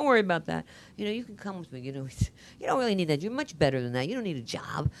 "Oh, don't worry about that. You can come with me. You don't really need that. You're much better than that. You don't need a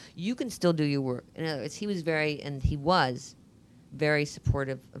job. You can still do your work." In other words, he was very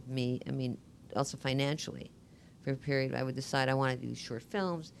supportive of me. I mean, also financially. For a period, I would decide I wanted to do short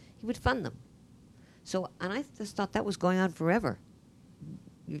films. He would fund them. So, and I just thought that was going on forever.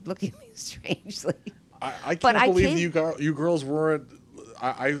 You're looking at me strangely. I can't believe you girls weren't.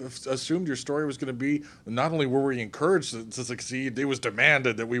 I assumed your story was going to be not only were we encouraged to succeed, it was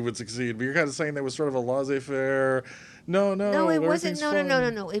demanded that we would succeed. But you're kind of saying there was sort of a laissez-faire. No, it wasn't.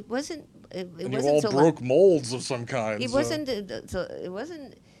 No. It wasn't. And you all broke molds of some kind. It wasn't. It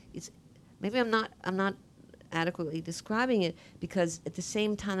wasn't. Maybe I'm not adequately describing it, because at the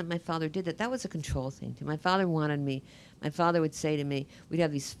same time that my father did that was a control thing too. My father would say to me, we'd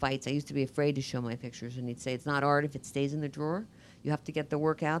have these fights. I used to be afraid to show my pictures, and he'd say, "It's not art if it stays in the drawer. You have to get the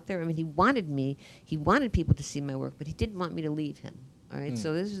work out there." I mean, he wanted people to see my work, but he didn't want me to leave him. All right,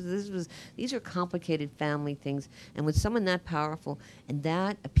 so these are complicated family things, and with someone that powerful and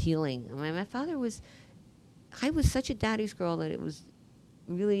that appealing, I mean, I was such a daddy's girl that it was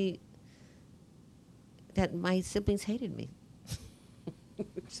really that my siblings hated me.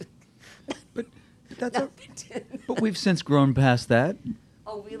 But but we've since grown past that.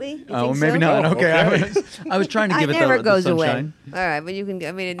 Oh, really? You Oh, think maybe so? not. Oh, Okay, okay. I was trying to give It it never the goes away. sunshine. All right, but you can.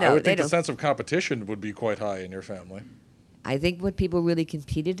 I mean, no, I would they think the don't. sense of competition would be quite high in your family. I think what people really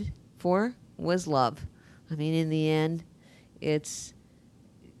competed for was love. I mean, in the end, it's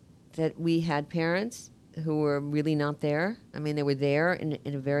that we had parents who were really not there. I mean, they were there in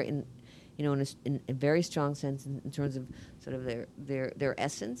in a very strong sense in terms of sort of their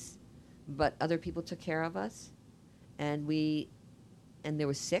essence. But other people took care of us, and there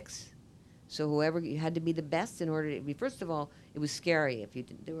were 6. So whoever, you had to be the best in order to be. First of all, it was scary if you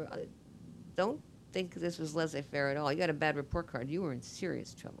didn't. Don't think this was laissez-faire at all. You got a bad report card, you were in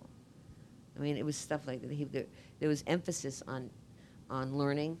serious trouble. I mean, it was stuff like that. There was emphasis on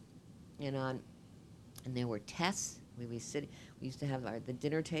learning, and there were tests. We used to have the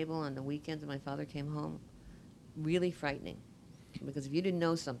dinner table on the weekends when my father came home. Really frightening, because if you didn't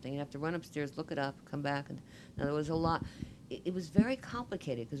know something, you'd have to run upstairs, look it up, come back, and now there was a lot. It was very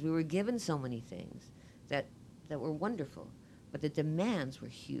complicated because we were given so many things that were wonderful, but the demands were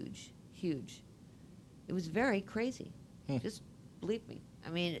huge, huge. It was very crazy. Just believe me. I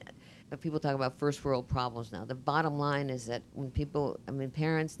mean, people talk about first world problems now. The bottom line is that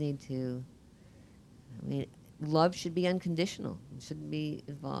parents need to. Love should be unconditional. It shouldn't be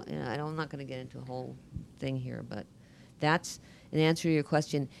involved. I'm not going to get into a whole thing here, but that's in answer to your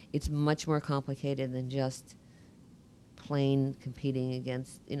question. It's much more complicated than just plain competing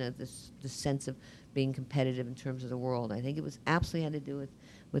against this sense of being competitive in terms of the world. I think it was absolutely had to do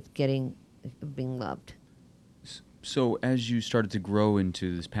with being loved. So as you started to grow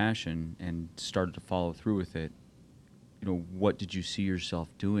into this passion and started to follow through with it, what did you see yourself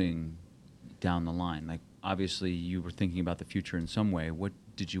doing down the line? Like, obviously you were thinking about the future in some way. What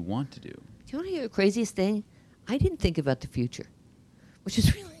did you want to do? Do you want to hear the craziest thing? I didn't think about the future, which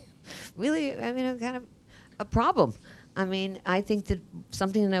is really, kind of a problem. I think that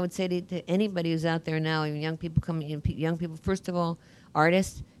something that I would say to anybody who's out there now, young people first of all,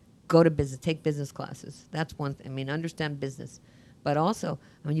 artists, go to business, take business classes. That's one thing. Understand business. But also,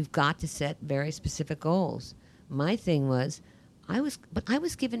 you've got to set very specific goals. My thing was, I was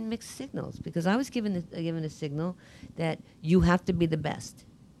given mixed signals, because I was given a signal that you have to be the best.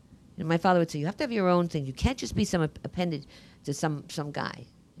 And my father would say, you have to have your own thing. You can't just be some appendage to some guy.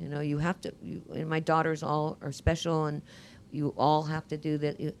 You have to. And my daughters all are special, and you all have to do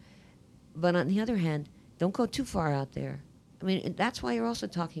that. But on the other hand, don't go too far out there. That's why you're also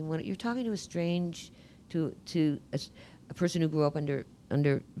talking when you're talking to a person who grew up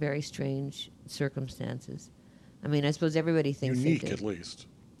under very strange circumstances. I suppose everybody thinks unique, at least.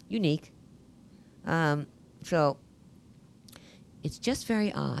 Unique. So it's just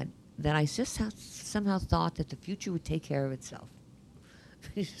very odd that I just somehow thought that the future would take care of itself.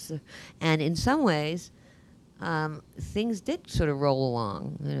 And in some ways, things did sort of roll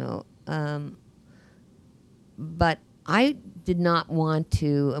along, but I did not want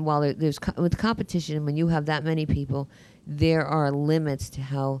to. And while with competition, when you have that many people, there are limits to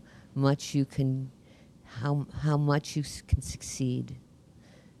how much you can succeed.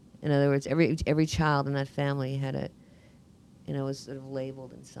 In other words, every child in that family had was sort of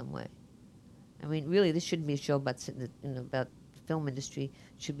labeled in some way. Really, this shouldn't be a show about the film industry.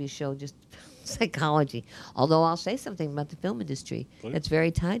 It should be a show just psychology. Although I'll say something about the film industry that's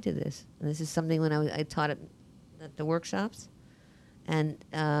very tied to this. And this is something when I taught it at the workshops, and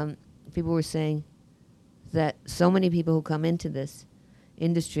people were saying that so many people who come into this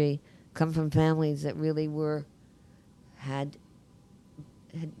industry come from families that really had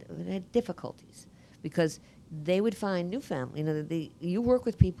difficulties, because they would find new family. You work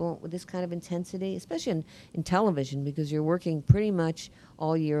with people with this kind of intensity, especially in television, because you're working pretty much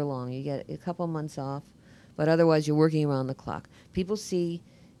all year long. You get a couple months off, but otherwise you're working around the clock. People see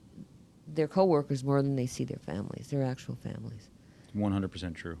their coworkers more than they see their families, their actual families.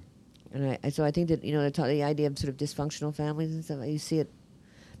 100% true. And so I think that the idea of sort of dysfunctional families and stuff, you see it.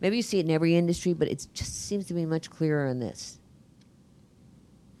 Maybe you see it in every industry, but it just seems to be much clearer in this.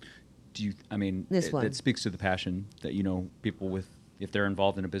 It speaks to the passion that, people if they're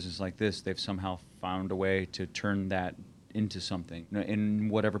involved in a business like this, they've somehow found a way to turn that into something in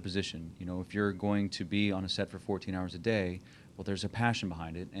whatever position. If you're going to be on a set for 14 hours a day, well, there's a passion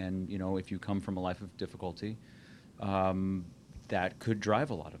behind it. And, if you come from a life of difficulty, that could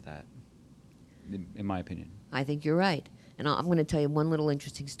drive a lot of that, in my opinion. I think you're right. And I'm going to tell you one little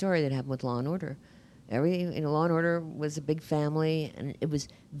interesting story that happened with Law & Order. Law & Order was a big family, and it was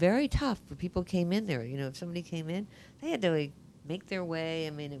very tough for people who came in there. If somebody came in, they had to make their way.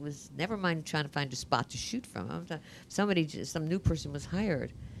 It was never mind trying to find a spot to shoot from. Some new person was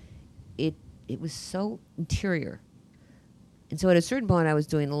hired. It was so interior. And so at a certain point, I was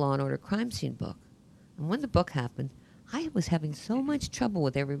doing the Law & Order crime scene book. And when the book happened, I was having so much trouble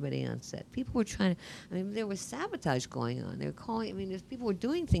with everybody on set. People were trying to, there was sabotage going on. They were calling, people were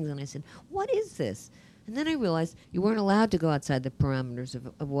doing things, and I said, what is this? And then I realized you weren't allowed to go outside the parameters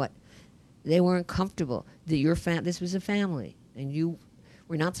of what. They weren't comfortable. This was a family, and you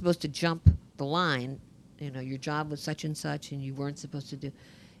we're not supposed to jump the line. You know, your job was such and such, and you weren't supposed to do.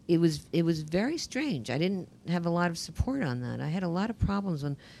 It was very strange. I didn't have a lot of support on that. I had a lot of problems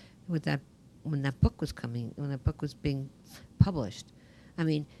when that book was being published. I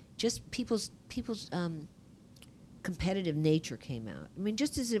mean, just people's competitive nature came out. I mean,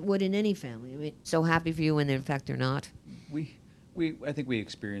 just as it would in any family. I mean, so happy for you when in fact they're not. I think we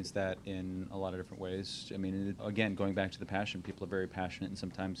experience that in a lot of different ways. I mean, again, going back to the passion, people are very passionate, and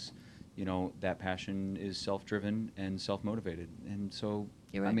sometimes, you know, that passion is self-driven and self-motivated. And so,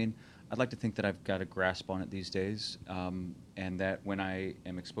 You're right. I mean, I'd like to think that I've got a grasp on it these days, and that when I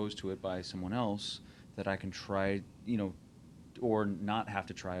am exposed to it by someone else, that I can try, you know, or not have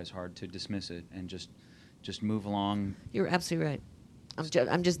to try as hard to dismiss it and just move along. You're absolutely right.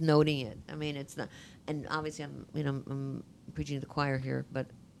 I'm just noting it. I mean, it's not, and obviously I'm preaching to the choir here, but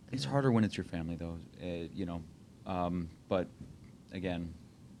It's harder when it's your family, though, you know. But again,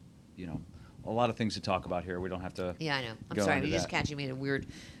 you know, a lot of things to talk about here. We don't have to. Yeah, I know. I'm go sorry. into You're just that. catching me at a weird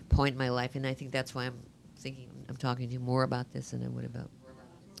point in my life, and I think that's why I'm talking to you more about this than I would about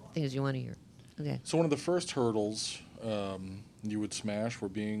things you want to hear. Okay. So one of the first hurdles you would smash were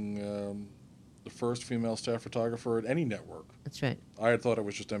being the first female staff photographer at any network. That's right. I had thought it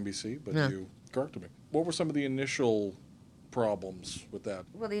was just NBC, but No. you corrected me. What were some of the initial problems with that?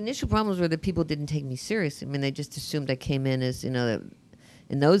 Well, the initial problems were that people didn't take me seriously. I mean, they just assumed I came in as, you know,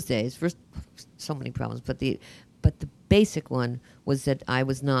 in those days, first, so many problems, but the basic one was that I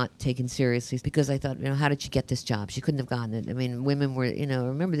was not taken seriously because I thought, you know, how did she get this job? She couldn't have gotten it. I mean, women were, you know,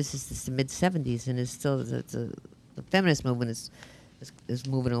 remember this is the mid-'70s, and it's still the feminist movement is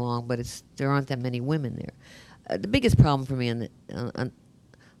moving along, but there aren't that many women there. The biggest problem for me on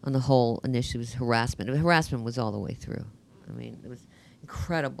the whole initiative was harassment. Harassment was all the way through. I mean, it was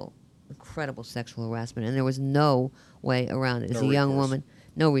incredible sexual harassment, and there was no way around it. As No a young recourse. woman,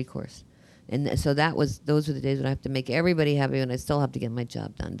 no recourse. And so those were the days when I have to make everybody happy, and I still have to get my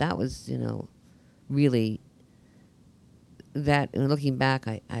job done. That was, you know, really that. And looking back,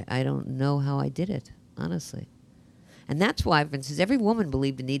 I don't know how I did it, honestly. And that's why, for instance, every woman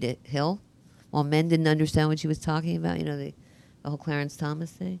believed Anita Hill, while men didn't understand what she was talking about. You know, the whole Clarence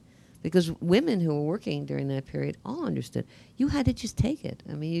Thomas thing. Because women who were working during that period all understood. You had to just take it.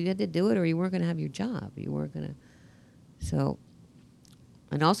 I mean, you had to do it, or you weren't going to have your job. You weren't going to. So,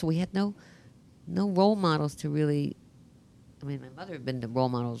 and also we had no role models to really. I mean, my mother had been the role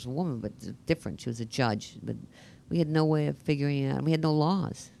model as a woman, but it's different. She was a judge, but we had no way of figuring it out. We had no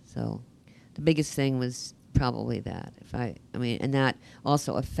laws. So, the biggest thing was probably that. And that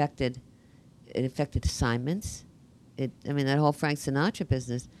also affected assignments. That whole Frank Sinatra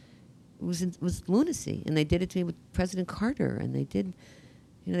business was lunacy, and they did it to me with President Carter, and they did,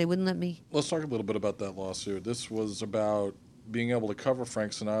 you know, they wouldn't let me. Let's talk a little bit about that lawsuit. This was about being able to cover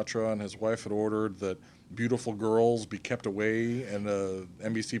Frank Sinatra, and his wife had ordered that beautiful girls be kept away, and a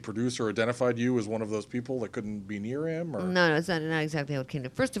NBC producer identified you as one of those people that couldn't be near him? Or? No, it's not exactly how it came to.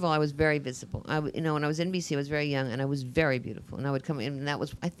 First of all, I was very visible. When I was NBC, I was very young, and I was very beautiful. And I would come in, and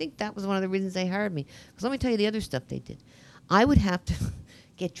I think that was one of the reasons they hired me. Because let me tell you the other stuff they did. I would have to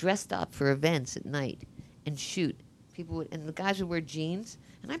get dressed up for events at night and shoot. And the guys would wear jeans,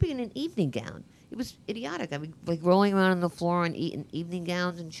 and I'd be in an evening gown. It was idiotic. I'd be like rolling around on the floor in evening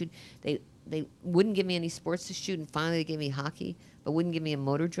gowns and shoot. They wouldn't give me any sports to shoot, and finally they gave me hockey, but wouldn't give me a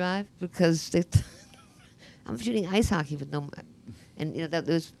motor drive because I'm shooting ice hockey with no. And you know that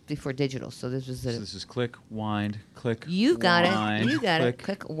was before digital, so this was So this is click, wind, click. You got wind, it. You got it.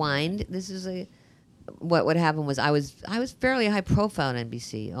 Click wind. This is what happened was I was fairly high profile on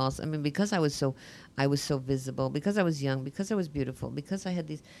NBC. Also, I mean, because I was so visible, because I was young, because I was beautiful, because I had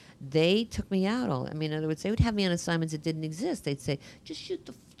these. They took me out all. I mean, in other words, they would have me on assignments that didn't exist. They'd say, just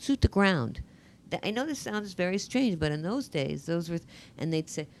shoot the ground. I know this sounds very strange, but in those days, those were, and they'd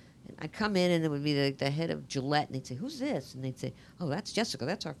say. I'd come in and it would be the head of Gillette, and they'd say, "Who's this?" And they'd say, "Oh, that's Jessica.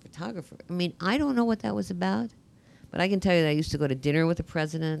 That's our photographer." I mean, I don't know what that was about, but I can tell you that I used to go to dinner with the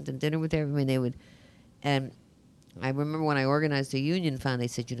president and dinner with everyone. They would, and I remember when I organized a union fund, they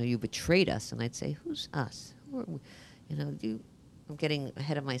said, "You know, you betrayed us," and I'd say, "Who's us? Who are we?" You know, I'm getting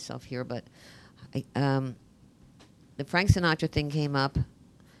ahead of myself here, but the Frank Sinatra thing came up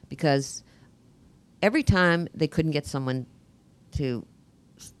because every time they couldn't get someone to.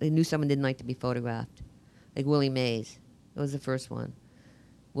 They knew someone didn't like to be photographed. Like Willie Mays. That was the first one.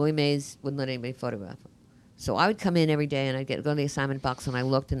 Willie Mays wouldn't let anybody photograph him. So I would come in every day and I'd go to the assignment box and I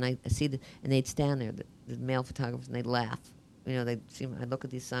looked and I'd see and they'd stand there, the male photographers, and they'd laugh. You know, I'd look at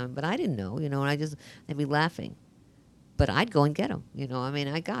the assignment, but I didn't know, you know, and they'd be laughing. But I'd go and get them, you know. I mean,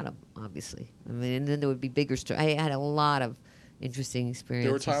 I got them, obviously. I mean, and then there would be bigger I had a lot of interesting experience.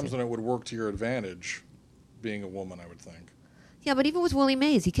 There were times when it would work to your advantage, being a woman, I would think. Yeah, but even with Willie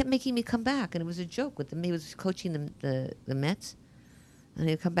Mays, he kept making me come back, and it was a joke with him. He was coaching the Mets, and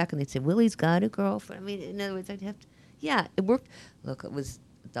he'd come back and they'd say, "Willie's got a girlfriend." I mean, in other words, I'd have to. Yeah, it worked. Look, it was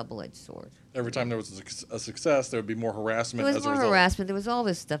a double-edged sword. Every time there was a success, there would be more harassment There as was a more result. harassment. There was all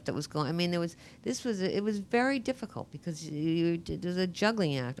this stuff that was going. I mean, it was very difficult because there's a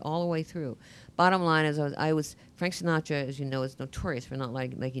juggling act all the way through. Bottom line is, Frank Sinatra, as you know, is notorious for not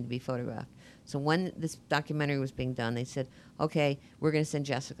liking to be photographed. So when this documentary was being done, they said, "Okay, we're going to send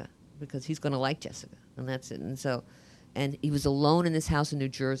Jessica because he's going to like Jessica," and that's it. And so, and he was alone in this house in New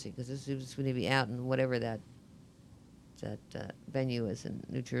Jersey because he was going to be out in whatever that venue is in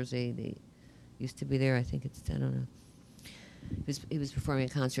New Jersey. They used to be there. I think I don't know. He was performing a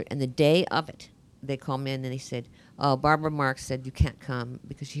concert, and the day of it, they called me in and they said, "Oh, Barbara Marx said you can't come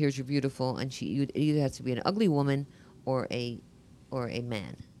because she hears you're beautiful, and you either have to be an ugly woman or a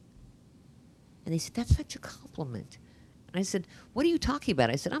man." And they said, "That's such a compliment." And I said, "What are you talking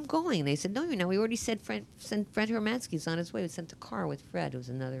about?" I said, "I'm going." And they said, "No, you're not. We already said Fred Hermansky's on his way. We sent a car with Fred, who's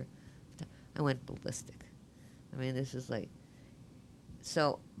another." I went ballistic. I mean, this is like.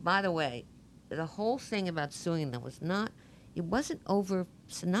 So, by the way, the whole thing about suing them it wasn't over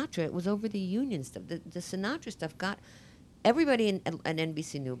Sinatra, it was over the union stuff. The Sinatra stuff got, everybody at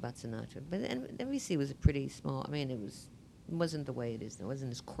NBC knew about Sinatra, but NBC was a pretty small, I mean, it wasn't the way it is now. It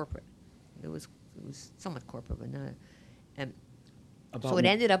wasn't as corporate. It was somewhat corporate, but not. And so it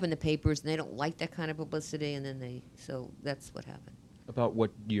ended up in the papers, and they don't like that kind of publicity, and then so that's what happened. About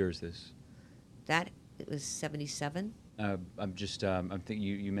what year is this? It was 77. I'm just, I'm thinking,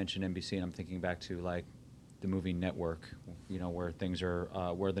 you mentioned NBC, and I'm thinking back to like the movie Network, where things are,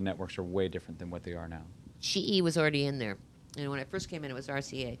 where the networks are way different than what they are now. GE was already in there. When I first came in, it was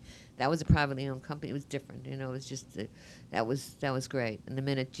RCA. That was a privately owned company. It was different. It was just, that was great. And the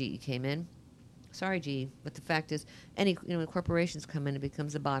minute GE came in, sorry, GE, but the fact is, when corporations come in, it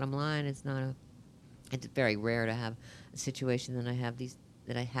becomes the bottom line. It's very rare to have a situation that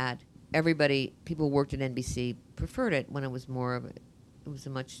I had. People who worked at NBC preferred it when it was more of it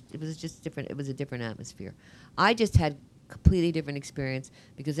was just different. It was a different atmosphere. I just had completely different experience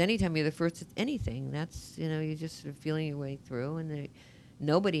because anytime you're the first at anything, that's, you're just sort of feeling your way through, and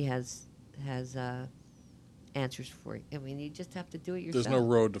nobody has answers for you. I mean, you just have to do it yourself. There's no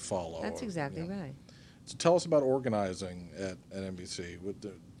road to follow. That's exactly right. So tell us about organizing at NBC with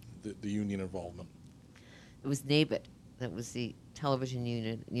the union involvement. It was NABIT. That was the television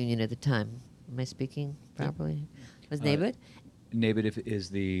union at the time. Am I speaking properly? It was NABIT? NABIT is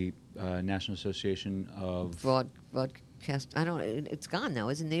the National Association of Broadcast. I don't. It's gone now.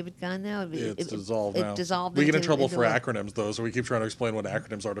 Isn't NABIT gone now? It's dissolved now. It dissolved. We get in trouble into for what? acronyms, though, so we keep trying to explain what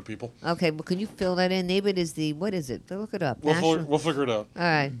acronyms are to people. Okay, well, can you fill that in? NABIT is what is it? Look it up. We'll figure it out. All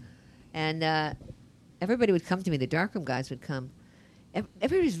right. And everybody would come to me. The darkroom guys would come.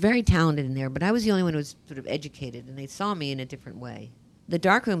 Everybody was very talented in there, but I was the only one who was sort of educated, and they saw me in a different way. The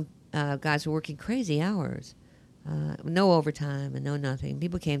darkroom guys were working crazy hours, no overtime and no nothing.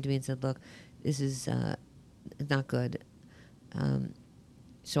 People came to me and said, "Look, this is not good."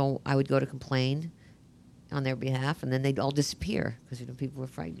 So I would go to complain on their behalf, and then they'd all disappear because people were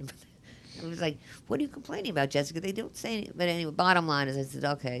frightened. It was like, "What are you complaining about, Jessica?" They don't say anything. But anyway, bottom line is, I said,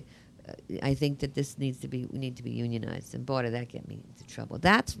 "Okay, I think that we need to be unionized." And boy, did that get me into trouble.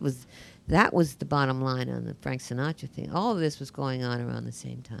 That was the bottom line on the Frank Sinatra thing. All of this was going on around the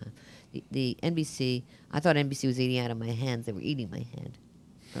same time. The NBC, I thought NBC was eating out of my hands. They were eating my hand.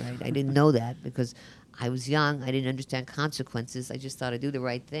 Right? I didn't know that because I was young. I didn't understand consequences. I just thought I'd do the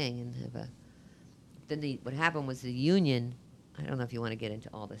right thing. And then what happened was the union. I don't know if you want to get into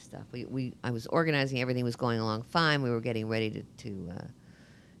all this stuff. I was organizing. Everything was going along fine. We were getting ready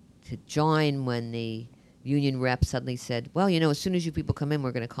to join when the union rep suddenly said, "Well, as soon as you people come in,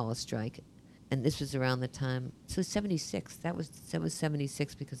 we're going to call a strike." And this was around the time, so 76. That was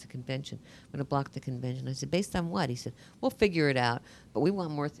 76 because of the convention. I'm going to block the convention. I said, "Based on what?" He said, "We'll figure it out, but we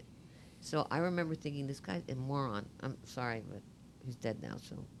want more." So I remember thinking, this guy's a moron. I'm sorry, but he's dead now,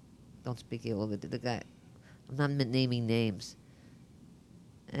 so don't speak ill of it. The guy, I'm not naming names.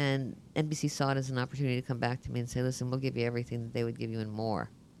 And NBC saw it as an opportunity to come back to me and say, "Listen, we'll give you everything that they would give you and more."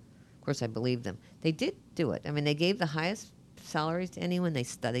 Of course, I believed them. They did do it. I mean, they gave the highest salaries to anyone. They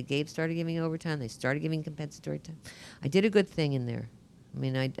started giving overtime. They started giving compensatory time. I did a good thing in there. I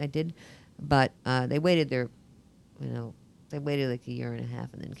mean, I did, but they waited they waited like a year and a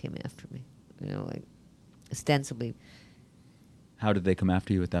half and then came after me. Like ostensibly. How did they come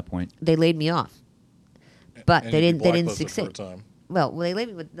after you at that point? They laid me off, but And they you'd be didn't blacklisted for a succeed. time. well, they laid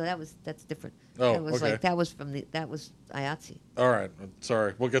me with no, that's different. Oh, It was okay. like that was IATSE. All right.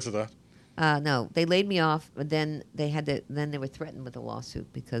 Sorry. We'll get to that. No, they laid me off, but then they were threatened with a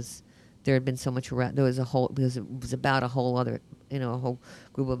lawsuit because there had been so much around. There was a whole because it was about a whole other, a whole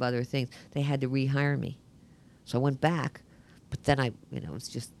group of other things. They had to rehire me, so I went back, but then it was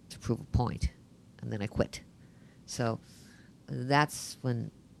just to prove a point, and then I quit. So that's when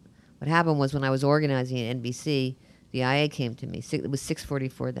what happened was when I was organizing at NBC, the IA came to me. It was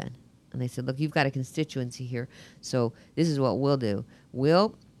 644 then, and they said, "Look, you've got a constituency here, so this is what we'll do.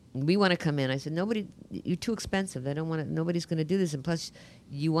 We want to come in." I said, "Nobody, you're too expensive. I don't want to. Nobody's going to do this. And plus,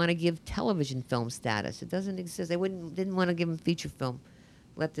 you want to give television film status. It doesn't exist. They didn't want to give them feature film.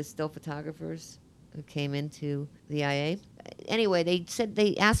 Let the still photographers who came into the IA. Anyway,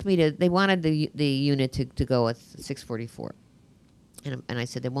 they asked me to. They wanted the unit to go with 644, and I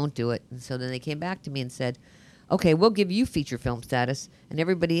said they won't do it. And so then they came back to me and said, "Okay, we'll give you feature film status, and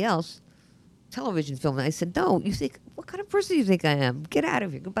everybody else." Television film. And I said, "No, you think, what kind of person do you think I am? Get out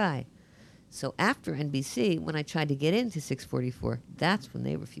of here. Goodbye." So after NBC, when I tried to get into 644, that's when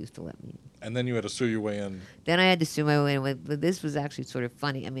they refused to let me in. And then you had to sue your way in. Then I had to sue my way in. But this was actually sort of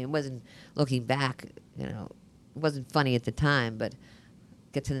funny. I mean, it wasn't, looking back, it wasn't funny at the time, but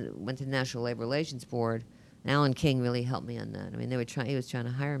went to the National Labor Relations Board. And Alan King really helped me on that. I mean, he was trying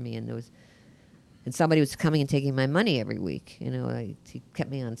to hire me, and somebody was coming and taking my money every week. He kept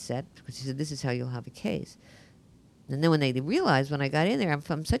me on set because he said, "This is how you'll have a case." And then when they realized when I got in there, I'm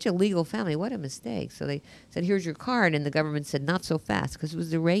from such a legal family, what a mistake. So they said, "Here's your card," and the government said, "Not so fast," because it was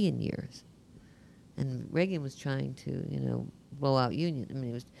the Reagan years. And Reagan was trying to, blow out unions. I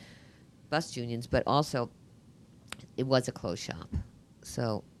mean, it was bust unions, but also it was a closed shop.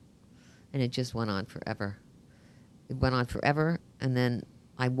 So, and it just went on forever. It went on forever, and then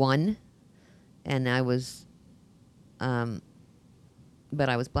I won. And I was, but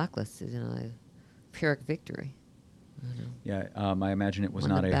I was blacklisted. Pyrrhic victory. Yeah, I imagine it was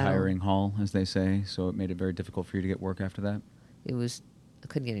Won not the a battle. hiring hall, as they say, so it made it very difficult for you to get work after that. I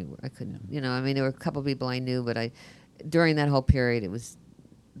couldn't get anywhere. I couldn't. I mean, there were a couple of people I knew, but during that whole period,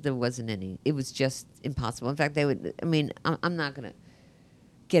 there wasn't any. It was just impossible. In fact, they would. I mean, I'm not going to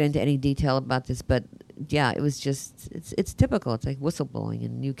get into any detail about this, but yeah, it was just it's typical. It's like whistleblowing,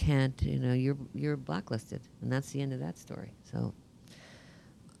 and you can't, you're blacklisted, and that's the end of that story. So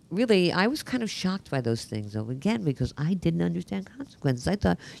really, I was kind of shocked by those things, though, again, because I didn't understand consequences. I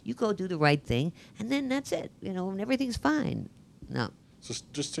thought you go do the right thing, and then that's it, and everything's fine. No. So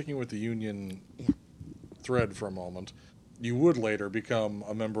just sticking with the union thread for a moment, you would later become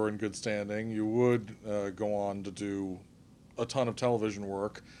a member in good standing. You would go on to do a ton of television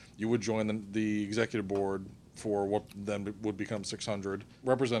work. You would join the executive board for what then would become 600,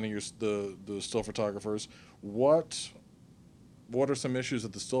 representing the still photographers. What are some issues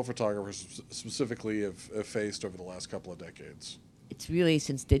that the still photographers specifically have faced over the last couple of decades? It's really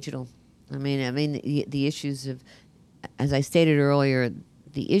since digital. I mean, the issues of, as I stated earlier,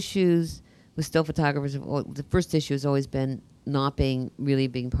 the issues with still photographers, the first issue has always been not being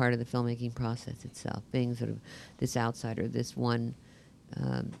part of the filmmaking process itself, being sort of this outsider, this one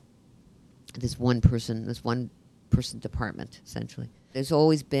person department, essentially. There's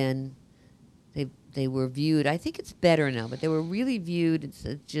always been, they were viewed, I think it's better now, but they were really viewed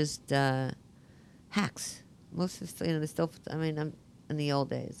as just hacks. Most of the still, in the old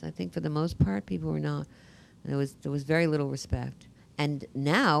days, I think for the most part, people were not. There was very little respect. And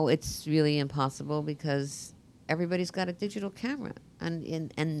now it's really impossible because everybody's got a digital camera,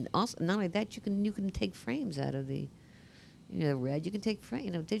 and also not only that, you can take frames out of the red. You can take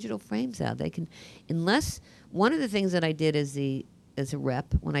digital frames out. They can, unless one of the things that I did as a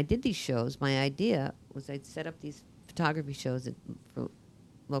rep when I did these shows, my idea was I'd set up these photography shows for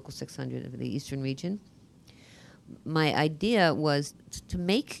Local 600 of the Eastern region. My idea was to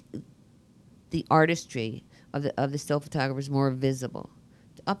make the artistry of the still photographers more visible,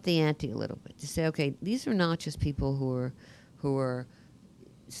 to up the ante a little bit, to say, okay, these are not just people who are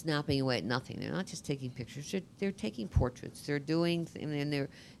snapping away at nothing. They're not just taking pictures. They're taking portraits. They're doing, and they're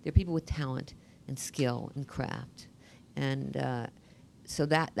people with talent and skill and craft, and so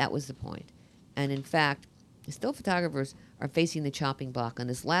that was the point. And in fact, the still photographers are facing the chopping block on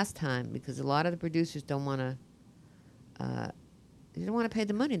this last time because a lot of the producers don't want to. They don't want to pay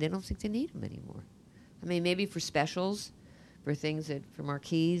the money. They don't think they need them anymore. I mean, maybe for specials, for things for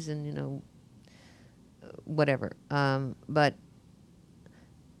marquees and whatever. But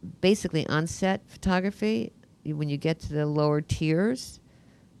basically, on-set photography, when you get to the lower tiers,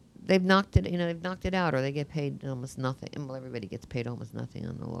 they've knocked it. They've knocked it out, or they get paid almost nothing. Well, everybody gets paid almost nothing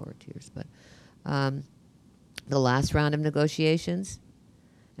on the lower tiers, but the last round of negotiations,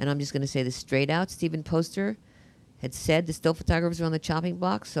 and I'm just going to say this straight out, Stephen Poster had said the still photographers were on the chopping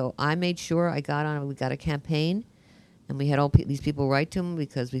block, so I made sure we got a campaign, and we had all these people write to him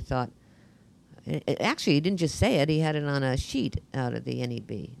because we thought, actually, he didn't just say it, he had it on a sheet out of the NEB,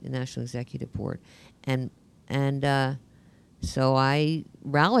 the National Executive Board, and so I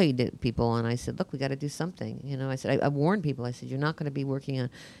rallied people, and I said, look, we got to do something. You know, I said, I warned people, I said, you're not going to be working on,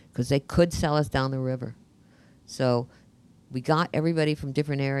 because they could sell us down the river. So we got everybody from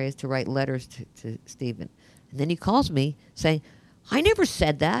different areas to write letters to Stephen. And then he calls me saying, I never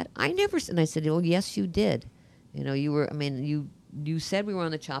said that. And I said, oh, yes, you did. You know, you said we were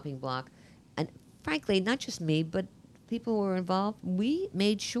on the chopping block. And frankly, not just me, but people who were involved, we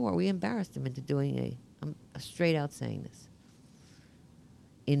made sure, we embarrassed him into doing a straight out saying this.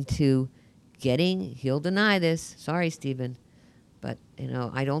 Into getting, he'll deny this. Sorry, Stephen. But, you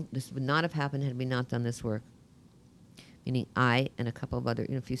know, this would not have happened had we not done this work. Meaning I and a couple of other,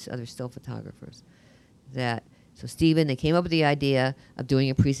 a few other still photographers. So Stephen, they came up with the idea of doing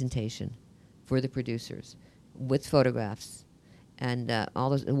a presentation for the producers with photographs and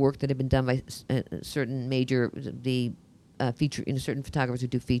all the work that had been done by certain major, certain photographers who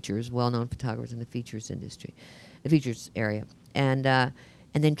do features, well-known photographers in the features industry, the features area, and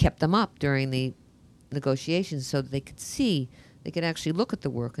then kept them up during the negotiations so that they could see. They could actually look at the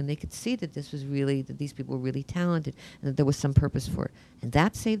work, and they could see that that these people were really talented, and that there was some purpose for it. And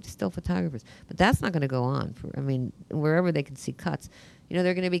that saved the still photographers. But that's not going to go on. Wherever they can see cuts. You know,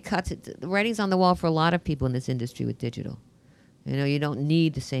 there are going to be cuts. The writing's on the wall for a lot of people in this industry with digital. You know, you don't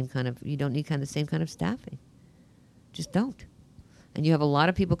need the same kind of staffing. Just don't. And you have a lot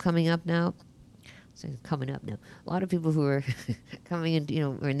of people coming up now. A lot of people who are coming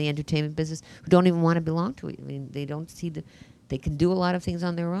in, are in the entertainment business who don't even want to belong to it. I mean, they don't see they can do a lot of things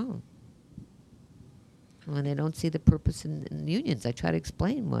on their own. And they don't see the purpose in unions. I try to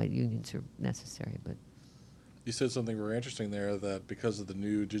explain why unions are necessary, but... You said something very interesting there, that because of the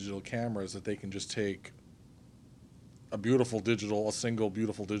new digital cameras, that they can just take a single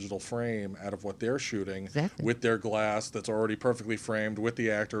beautiful digital frame out of what they're shooting. Exactly. With their glass that's already perfectly framed, with the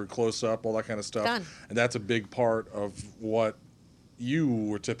actor close up, all that kind of stuff. Done. And that's a big part of what you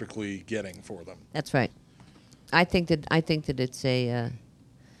were typically getting for them. That's right. I think that it's going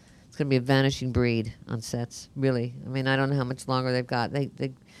to be a vanishing breed on sets, really. I mean, I don't know how much longer they've got.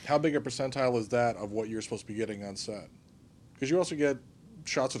 How big a percentile is that of what you're supposed to be getting on set? Because you also get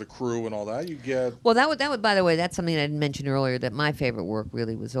shots of the crew and all that. You get... Well, that would, by the way, that's something I didn't mention earlier, that my favorite work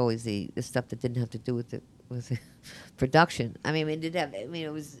really was always the stuff that didn't have to do with the production. I mean,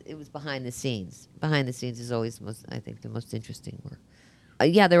 it was behind the scenes. Behind the scenes is always the most interesting work.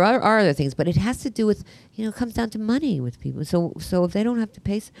 Yeah, there are other things, but it has to do with, it comes down to money with people. So if they don't have to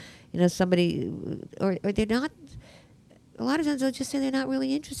pay, somebody, or they're not, a lot of times they'll just say they're not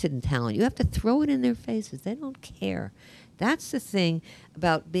really interested in talent. You have to throw it in their faces. They don't care. That's the thing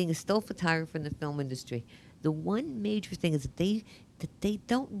about being a still photographer in the film industry. The one major thing is that they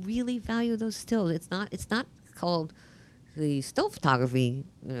don't really value those stills. It's not called the still photography,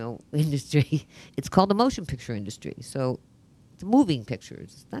 industry. It's called the motion picture industry. So it's moving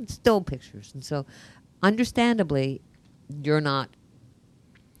pictures, not still pictures. And so, understandably, you're not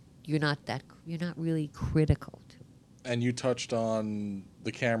really critical to. And you touched on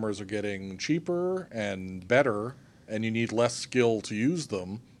the cameras are getting cheaper and better, and you need less skill to use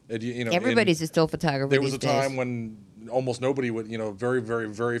them. And everybody's a still photographer. There was these a time days. when almost nobody would, very, very,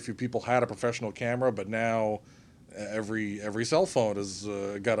 very few people had a professional camera, but now every cell phone has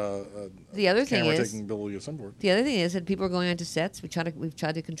got a the other thing camera is, taking ability of some sort. The other thing is that people are going onto sets. We've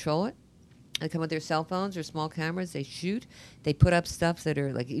tried to control it. They come with their cell phones or small cameras. They shoot. They put up stuff that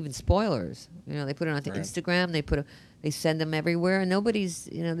are like even spoilers. They put it onto Instagram. They send them everywhere, and nobody's.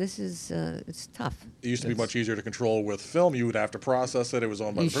 This is it's tough. It used to be much easier to control with film. You would have to process it. It was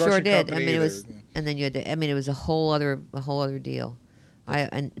owned by the You production sure did. company. I mean, it was, and then you had to. I mean, it was a whole other deal.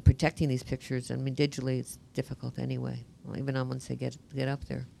 And protecting these pictures. I mean, digitally, it's difficult anyway. Well, even once they get up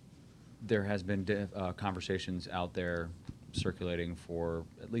there. There has been conversations out there circulating for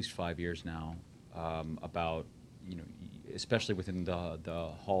at least 5 years now about, especially within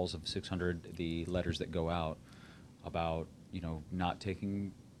the halls of 600, the letters that go out about, not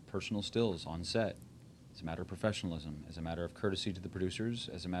taking personal stills on set. It's a matter of professionalism, as a matter of courtesy to the producers,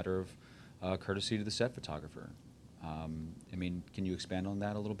 as a matter of courtesy to the set photographer. I mean, can you expand on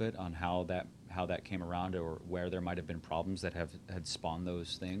that a little bit, on how that came around, or where there might have been problems that had spawned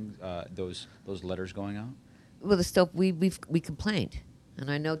those things, those letters going out? Well, we complained,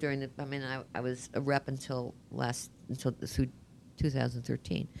 and I know I was a rep until through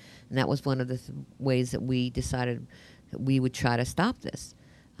 2013. And that was one of the ways that we decided that we would try to stop this.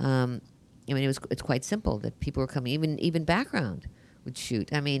 I mean, it's quite simple that people were coming, even background would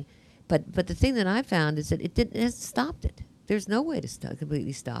shoot. I mean, but the thing that I found is that it hasn't stopped it. There's no way to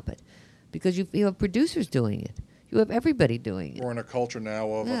completely stop it, because you have producers doing it. You have everybody doing it. We're in a culture now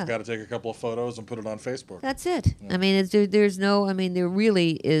of Yeah. I've got to take a couple of photos and put it on Facebook. That's it. I mean, there's no. I mean, there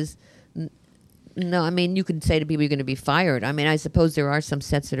really is. No, I mean, you can say to people you're going to be fired. I mean, I suppose there are some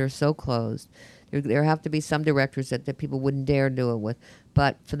sets that are so closed. There have to be some directors that people wouldn't dare do it with.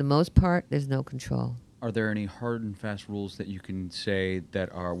 But for the most part, there's no control. Are there any hard and fast rules that you can say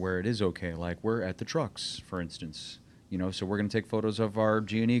that are where it is okay? Like we're at the trucks, for instance. You know, so we're going to take photos of our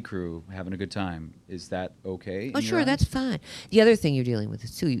G&E crew having a good time. Is that okay? Oh, in your sure, eyes? that's fine. The other thing you're dealing with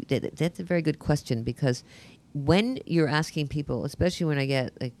is, too, that's a very good question, because when you're asking people, especially when I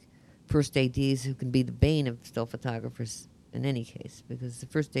get, like, first ADs who can be the bane of still photographers in any case, because the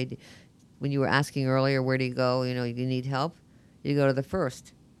first AD, when you were asking earlier, where do you go, you need help, you go to the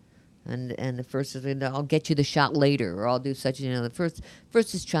first. And the first is, I'll get you the shot later, or I'll do such, the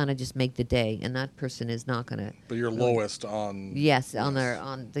first is trying to just make the day, and that person is not going to. But you're lowest on. Yes, on their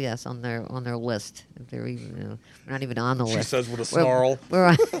list. If they're even, we're not even on the She list. says with a snarl.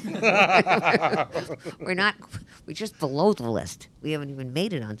 We're not. We're just below the list. We haven't even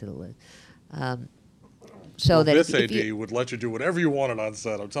made it onto the list. So Well, that this if AD you, would let you do whatever you wanted on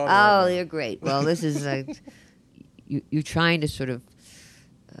set. I'm telling you. oh, right now. you're great. Well, this is you're trying to sort of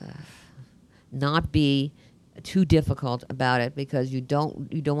not be too difficult about it, because you don't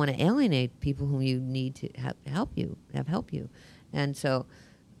want to alienate people whom you need to have help you. And so,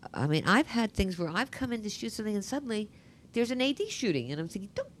 I mean, I've had things where I've come in to shoot something and suddenly there's an AD shooting, and I'm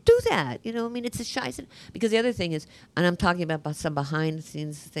thinking, don't do that. I mean, it's a shy, because the other thing is, and I'm talking about some behind the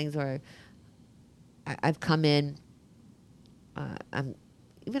scenes things where I've come in, I'm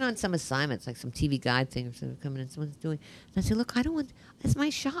even on some assignments, like some TV guide thing or something, coming in, someone's doing, and I say, look, I don't want, it's my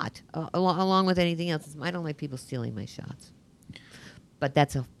shot, along with anything else. I don't like people stealing my shots. But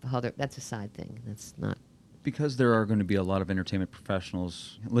that's a side thing. That's not. Because there are going to be a lot of entertainment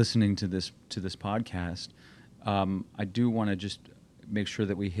professionals listening to this podcast, I do want to just make sure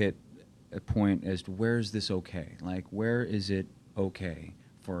that we hit a point as to where is this okay? Like, where is it okay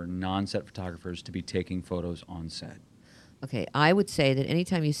for non-set photographers to be taking photos on set? Okay, I would say that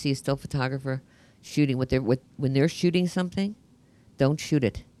anytime you see a still photographer shooting when they're shooting something, don't shoot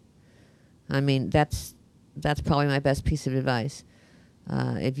it. I mean, that's probably my best piece of advice.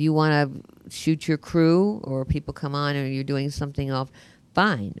 If you want to shoot your crew, or people come on and you're doing something off,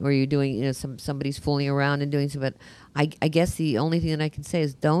 fine. Or you're doing, somebody's fooling around and doing something. But I guess the only thing that I can say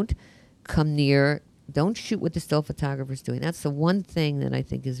is don't come near, don't shoot what the still photographer's doing. That's the one thing that I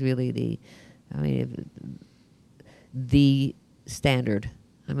think is really the standard.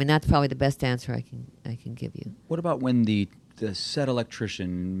 I mean, that's probably the best answer I can give you. What about when the set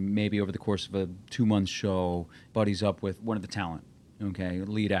electrician, maybe over the course of a 2-month show, buddies up with one of the talent, okay,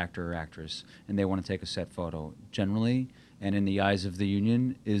 lead actor or actress, and they want to take a set photo? Generally, and in the eyes of the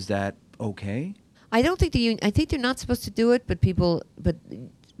union, is that okay? I don't think I think they're not supposed to do it, but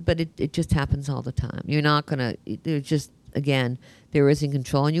it just happens all the time. You're not gonna. They're just, again, there isn't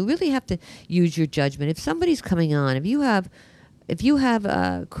control, and you really have to use your judgment. If somebody's coming on, if you have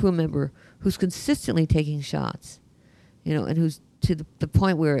a crew member who's consistently taking shots, and who's to the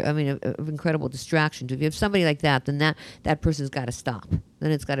point where, I mean, of incredible distraction. If you have somebody like that, then that person's got to stop. Then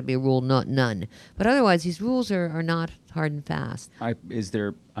it's got to be a rule, not none. But otherwise, these rules are not hard and fast. I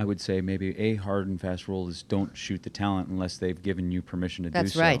would say maybe a hard and fast rule is don't shoot the talent unless they've given you permission to do so.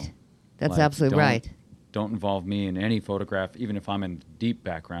 That's right. That's Like, absolutely right. Don't involve me in any photograph, even if I'm in deep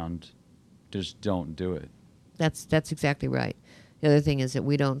background. Just don't do it. That's exactly right. The other thing is that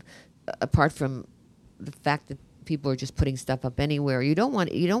we don't, apart from the fact that people are just putting stuff up anywhere, you don't want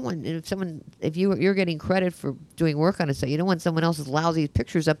if you're getting credit for doing work on a set, you don't want someone else's lousy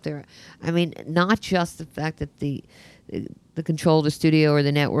pictures up there. I mean, not just the fact that the control of the studio or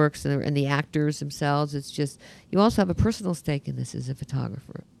the networks and the actors themselves. It's just, you also have a personal stake in this as a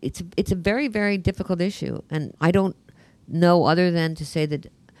photographer. It's a very, very difficult issue, and I don't know other than to say that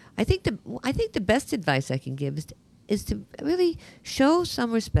I think the best advice I can give is to really show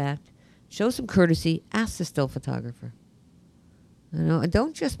some respect, show some courtesy, ask the still photographer. And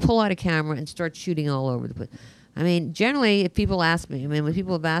don't just pull out a camera and start shooting all over the place. I mean, generally, if people ask me, when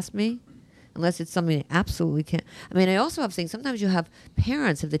people have asked me, unless it's something they absolutely can't. I mean, I also have things, sometimes you have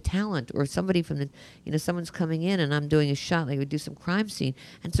parents of the talent, or somebody from someone's coming in and I'm doing a shot, like we do some crime scene,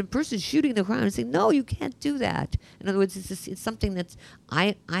 and some person's shooting the crime and saying, no, you can't do that. In other words, it's something that's,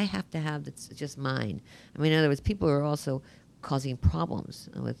 I have to have that's just mine. I mean, in other words, people are also causing problems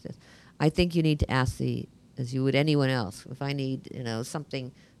with this. I think you need to ask as you would anyone else. If I need,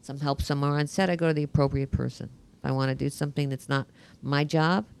 some help somewhere on set, I go to the appropriate person. If I want to do something that's not my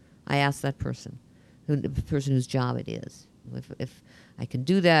job, I ask that person, the person whose job it is. If I can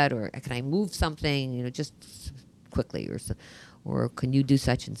do that, or can I move something, just quickly, or can you do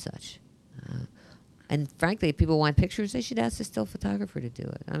such and such? And frankly, if people want pictures, they should ask the still photographer to do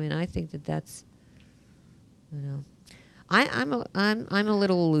it. I mean, I think that's, I'm a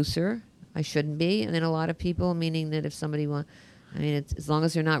little looser. I shouldn't be, and then a lot of people, meaning that if somebody it's, as long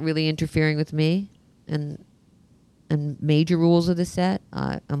as they're not really interfering with me and major rules of the set,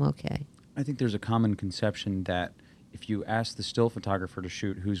 I'm okay. I think there's a common conception that if you ask the still photographer to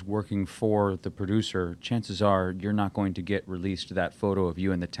shoot who's working for the producer, chances are you're not going to get released that photo of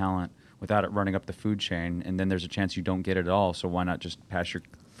you and the talent without it running up the food chain, and then there's a chance you don't get it at all. So why not just pass your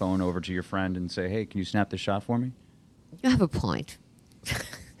phone over to your friend and say, hey, can you snap this shot for me? You have a point.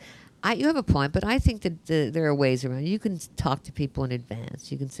 You have a point, but I think that there are ways around. You can talk to people in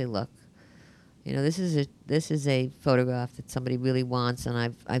advance. You can say, look, this is a photograph that somebody really wants,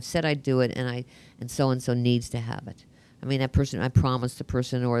 and I've said I'd do it, and so needs to have it. I mean, that person, I promised the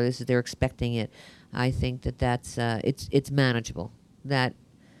person, or they're expecting it. I think that's it's manageable. That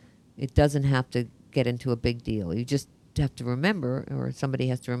it doesn't have to get into a big deal. You just have to remember, or somebody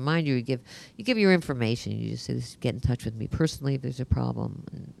has to remind you. You give your information. You just say, get in touch with me personally if there's a problem.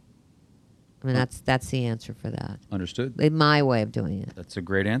 And, that's the answer for that. Understood. My way of doing it. That's a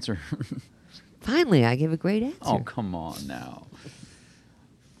great answer. Finally, I give a great answer. Oh, come on now.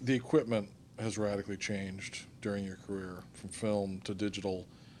 The equipment has radically changed during your career, from film to digital.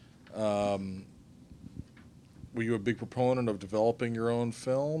 Were you a big proponent of developing your own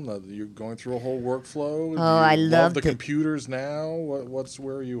film? You're going through a whole workflow? I love the computers now.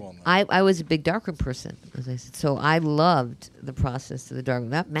 Where are you on that? I was a big darkroom person, as I said, so I loved the process of the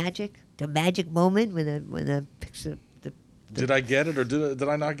darkroom. That the magic moment when the picture. Did I get it, or did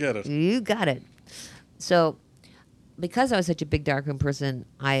I not get it? You got it. So, because I was such a big darkroom person,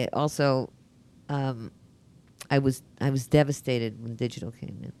 I also I was devastated when digital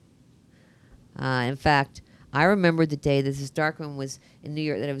came in. In fact, I remember the day that this darkroom was in New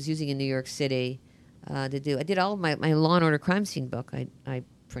York, that I was using in New York City to do. I did all of my Law and Order crime scene book. I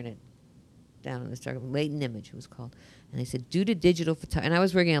printed down on this darkroom, Latent Image it was called, and they said due to digital photography. And I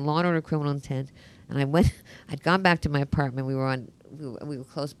was working on Law and Order Criminal Intent, and I'd gone back to my apartment. We were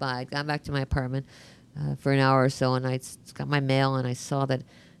close by. I'd gone back to my apartment for an hour or so, and I got my mail, and I saw that it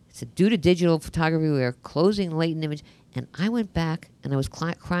said due to digital photography we are closing Latent Image, and I went back and I was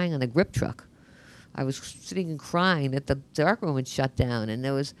crying on the grip truck. I was sitting and crying that the darkroom had shut down, and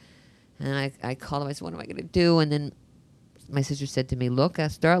I called him. I said, "What am I going to do?" And then my sister said to me, "Look,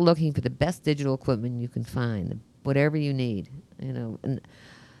 start looking for the best digital equipment you can find, whatever you need, And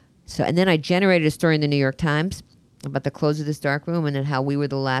then I generated a story in the New York Times about the close of this darkroom, and then how we were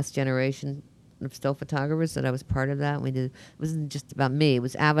the last generation of still photographers. That I was part of that. It wasn't just about me. It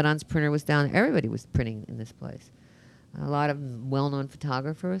was Avedon's printer was down. Everybody was printing in this place. A lot of well-known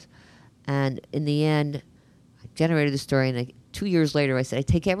photographers. And in the end, I generated the story, and 2 years later, I said, I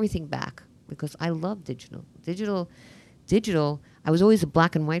take everything back, because I love digital. Digital, I was always a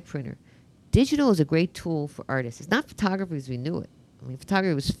black and white printer. Digital is a great tool for artists. It's not photography as we knew it. I mean,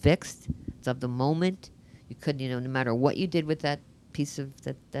 photography was fixed. It's of the moment. You could, no matter what you did with that piece of,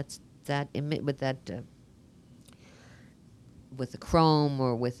 with the chrome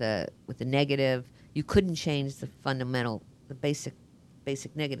or with the negative, you couldn't change the fundamental, the basic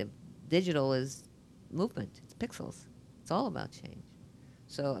negative. Digital is movement. It's pixels. It's all about change.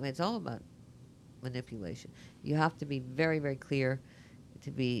 So, it's all about manipulation. You have to be very, very clear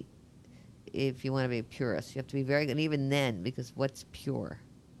if you want to be a purist. You have to be very good, and even then, because what's pure?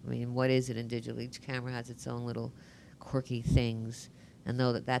 What is it in digital? Each camera has its own little quirky things. And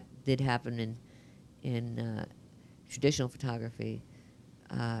though that did happen in traditional photography,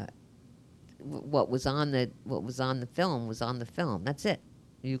 what was on the film was on the film. That's it.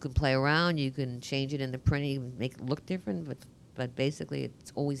 You can play around, you can change it in the printing, you can make it look different, but basically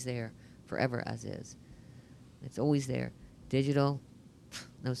it's always there forever as is. It's always there. Digital,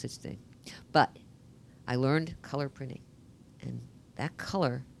 no such thing. But I learned color printing, and that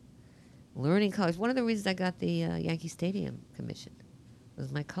learning colors, one of the reasons I got the Yankee Stadium commission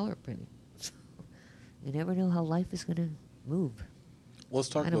was my color printing. You never know how life is going to move. Let's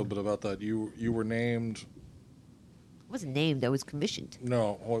talk a little bit about that. You were named. I wasn't named. I was commissioned.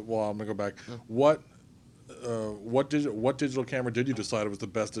 No. Well, I'm gonna go back. Oh. What digital camera did you decide was the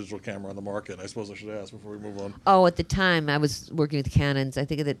best digital camera on the market? I suppose I should ask before we move on. Oh, at the time I was working with Canons. I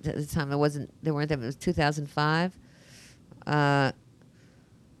think at the time there weren't them. It was 2005. I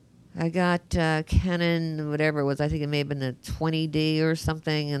got Canon, whatever it was. I think it may have been the 20D or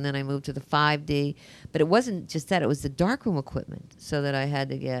something, and then I moved to the 5D. But it wasn't just that; it was the darkroom equipment. So that I had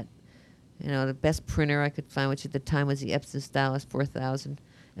to get, the best printer I could find, which at the time was the Epson Stylus 4000,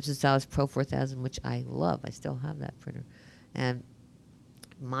 Epson Stylus Pro 4000, which I love. I still have that printer, and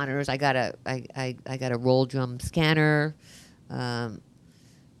monitors. I got a roll drum scanner,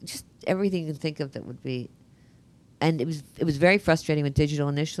 just everything you can think of that would be. And it was very frustrating with digital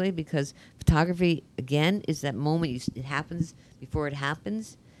initially because photography, again, is that moment. It happens before it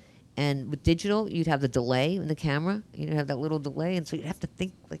happens. And with digital, you'd have the delay in the camera. You'd have that little delay. And so you'd have to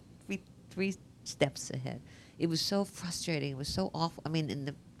think like three steps ahead. It was so frustrating. It was so awful. I mean, in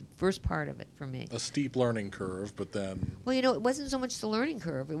the first part of it for me. A steep learning curve, but then... Well, it wasn't so much the learning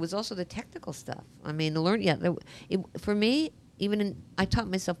curve. It was also the technical stuff. I mean, for me, I taught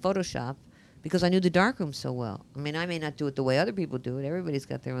myself Photoshop because I knew the darkroom so well. I mean, I may not do it the way other people do it. Everybody's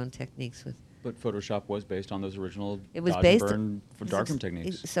got their own techniques with. But Photoshop was based on those original It was dodge based and burn for darkroom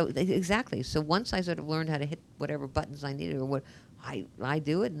techniques. So exactly. So once I sort of learned how to hit whatever buttons I needed, or what I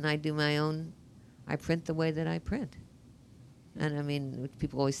do it, and I do my own. I print the way that I print. And I mean,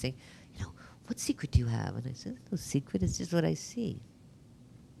 people always think, what secret do you have? And I said, no secret. It's just what I see.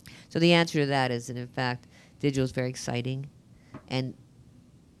 So the answer to that is that in fact, digital is very exciting, and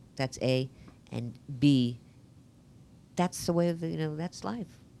that's A. And B, that's the way of that's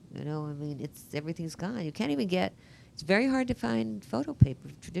life. I mean, everything's gone. You can't even get. It's very hard to find photo paper,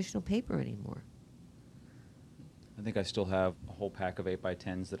 traditional paper anymore. I think I still have a whole pack of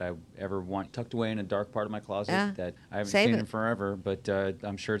 8x10s that I ever want tucked away in a dark part of my closet that I haven't seen in forever, but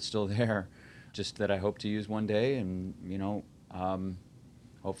I'm sure it's still there. Just that I hope to use one day, and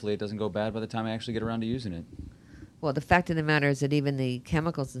hopefully it doesn't go bad by the time I actually get around to using it. Well, the fact of the matter is that even the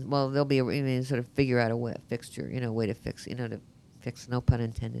chemicals, they'll be sort of figure out a way to fix, no pun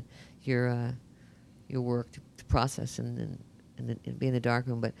intended, your work to process and be in the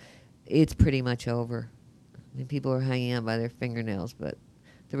darkroom. But it's pretty much over. I mean, people are hanging on by their fingernails, but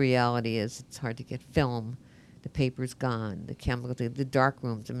the reality is it's hard to get film. The paper's gone. The chemicals, the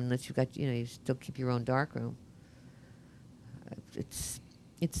darkrooms. I mean, unless you got, you still keep your own darkroom. It's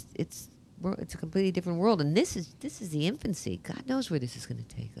a completely different world, and this is the infancy. God knows where this is going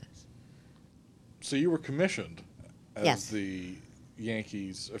to take us. So you were commissioned as Yes. the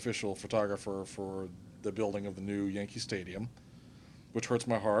Yankees official photographer for the building of the new Yankee Stadium, which hurts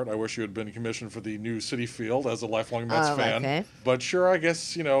my heart. I wish you had been commissioned for the new Citi Field as a lifelong Mets fan. Okay. But sure, I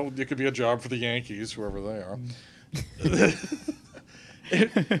guess, it could be a job for the Yankees, whoever they are.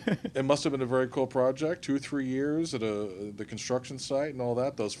 It must have been a very cool project. 2-3 years at the construction site and all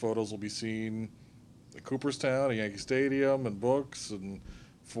that. Those photos will be seen at Cooperstown, at Yankee Stadium, and books, and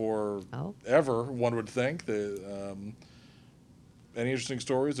forever, one would think. Any interesting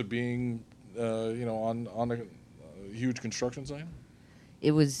stories of being, on a huge construction site?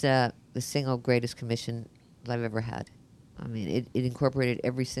 It was the single greatest commission that I've ever had. I mean, it incorporated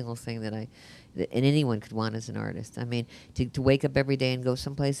every single thing that anyone could want as an artist. I mean, to wake up every day and go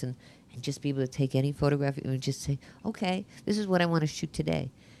someplace and just be able to take any photograph and just say, okay, this is what I want to shoot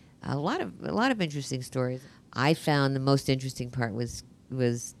today. A lot of interesting stories. I found the most interesting part was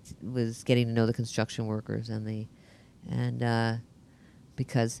getting to know the construction workers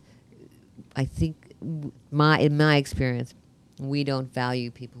because I think in my experience, we don't value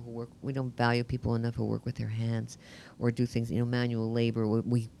people who work. We don't value people enough who work with their hands, or do things. Manual labor.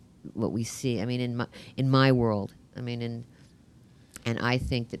 What we see. I mean, in my world. I mean, and I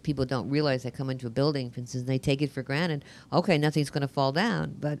think that people don't realize they come into a building, for instance, and they take it for granted. Okay, nothing's going to fall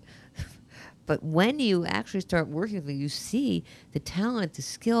down, but when you actually start working with it, you see the talent, the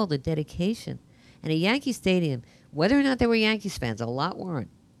skill, the dedication. And a Yankee Stadium, whether or not they were Yankees fans, a lot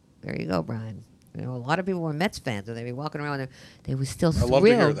weren't. There you go, Brian. A lot of people were Mets fans, and they'd be walking around. They were still thrilled. I love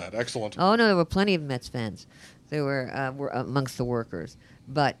to hear that. Excellent. Oh no, there were plenty of Mets fans. There were amongst the workers,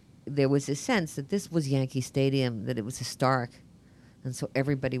 but there was a sense that this was Yankee Stadium, that it was historic, and so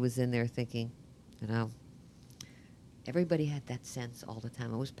everybody was in there thinking, everybody had that sense all the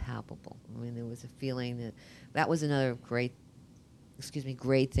time. It was palpable. I mean, there was a feeling that was another great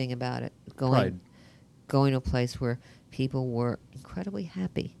thing about it. Pride. Going to a place where people were incredibly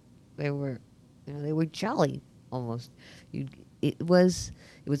happy. They were jolly almost. It was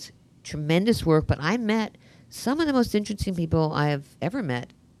tremendous work, but I met some of the most interesting people I have ever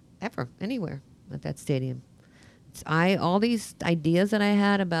met, anywhere at that stadium. All these ideas that I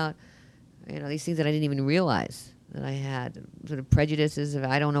had about, these things that I didn't even realize that I had, sort of prejudices of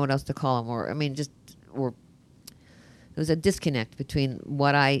I don't know what else to call them, or there was a disconnect between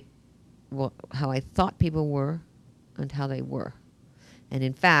how I thought people were, and how they were. And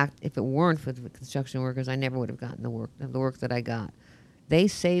in fact, if it weren't for the construction workers, I never would have gotten the work that I got. They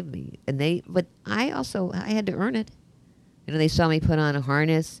saved me, but I had to earn it. You know, they saw me put on a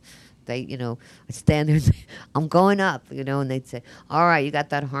harness. They, I stand there and say, I'm going up, and they'd say, all right, you got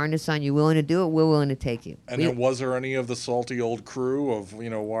that harness on, you willing to do it? We're willing to take you. And then was there any of the salty old crew of,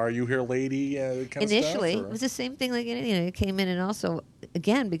 why are you here, lady, kind Initially, of stuff? It was the same thing like anything. It came in, and also,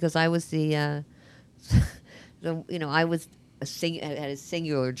 again, because I was I was had a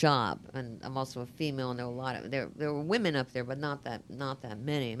singular job, and I'm also a female, and there were a lot of there were women up there, but not that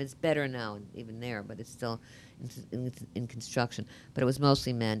many. I mean, it's better now, even there, but it's still in construction. But it was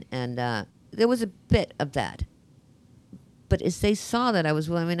mostly men, and there was a bit of that. But as they saw that I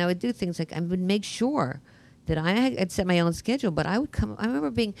would do things like I would make sure that I'd set my own schedule, but I would come. I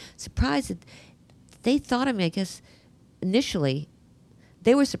remember being surprised that they thought of me. I guess initially.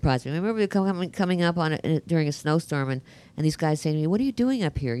 They were surprised. I remember coming up on it during a snowstorm, and these guys saying to me, "What are you doing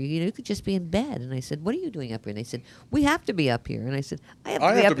up here? You could just be in bed." And I said, "What are you doing up here?" And they said, "We have to be up here." And I said, "I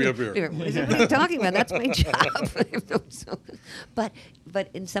have to be up here." I said, "What are you talking about? That's my job." But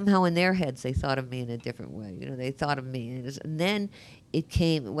somehow in their heads, they thought of me in a different way. They thought of me, and then it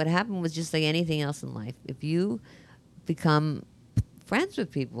came. What happened was just like anything else in life. If you become friends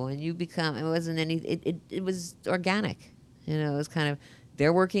with people, and you become, it wasn't any. It was organic. It was kind of.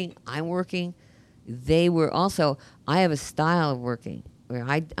 They're working, I'm working. They were also, I have a style of working where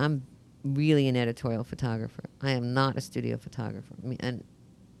I'm really an editorial photographer. I am not a studio photographer.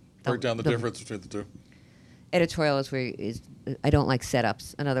 Break down the difference between the two. Editorial is I don't like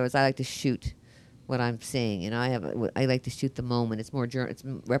setups. In other words, I like to shoot what I'm seeing. I like to shoot the moment. It's more it's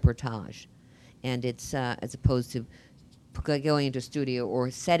reportage. And it's as opposed to going into a studio or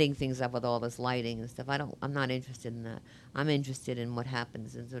setting things up with all this lighting and stuff. I'm not interested in that. I'm interested in what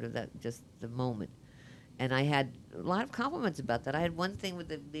happens in sort of that, just the moment. And I had a lot of compliments about that. I had one thing with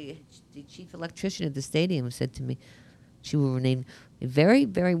the chief electrician at the stadium who said to me, she was named a very,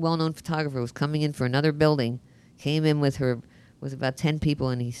 very well-known photographer, was coming in for another building, came in with about 10 people,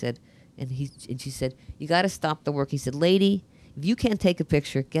 and she said, "You got to stop the work." He said, "Lady, if you can't take a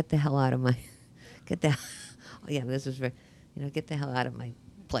picture, get the hell out of my, this was very, get the hell out of my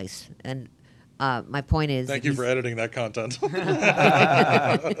place." And my point is, thank you for editing that content.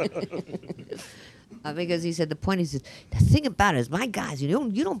 Because he said the point is, the thing about it is, my guys, you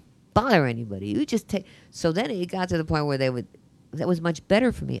don't bother anybody. You just take. So then it got to the point where that was much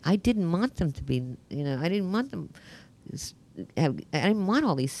better for me. I didn't want them to be, I didn't want them. I didn't want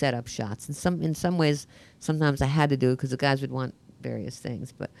all these setup shots. In some ways, sometimes I had to do it because the guys would want various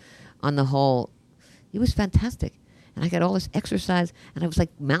things. But on the whole, it was fantastic. And I got all this exercise, and I was like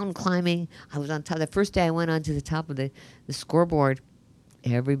mountain climbing. I was on top. The first day I went onto the top of the scoreboard,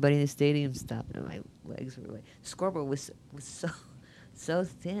 everybody in the stadium stopped, and my legs were away. The scoreboard was so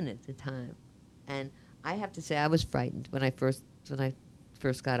thin at the time, and I have to say I was frightened when I first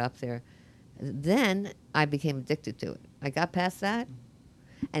got up there. Then I became addicted to it. I got past that,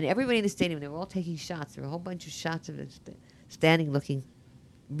 and everybody in the stadium, they were all taking shots. There were a whole bunch of shots of it standing, looking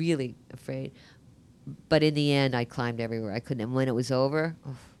really afraid. But in the end, I climbed everywhere I could. And when it was over,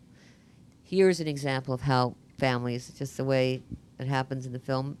 here's an example of how families, just the way it happens in the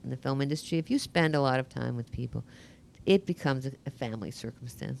film industry. If you spend a lot of time with people, it becomes a family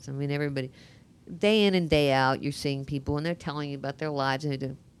circumstance. I mean, everybody, day in and day out, you're seeing people, and they're telling you about their lives.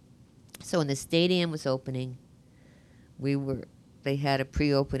 And so when the stadium was opening, they had a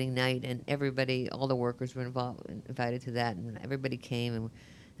pre-opening night, and everybody, all the workers were invited to that, and everybody came, and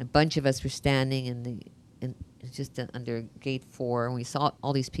a bunch of us were standing just under gate 4, and we saw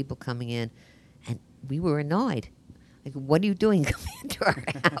all these people coming in, and we were annoyed. Like, what are you doing coming into our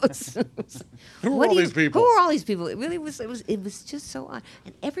house? Who are all these people? Who are all these people? It really was. It was just so odd,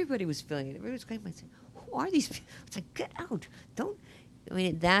 and everybody was feeling it. Everybody was going by saying, "Who are these people?" It's like, get out! Don't. I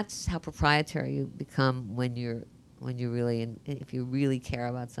mean, that's how proprietary you become when you're really if you really care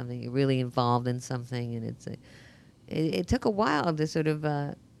about something, you're really involved in something, and it took a while to sort of.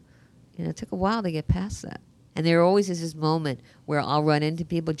 It took a while to get past that. And there always is this moment where I'll run into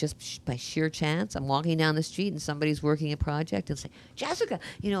people just by sheer chance. I'm walking down the street and somebody's working a project and say, "Jessica,"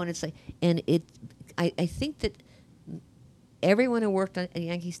 and it's like, and I think that everyone who worked at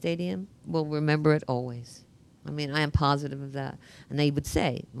Yankee Stadium will remember it always. I mean, I am positive of that. And they would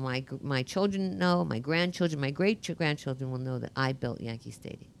say, my children know, my grandchildren, my great-grandchildren will know that I built Yankee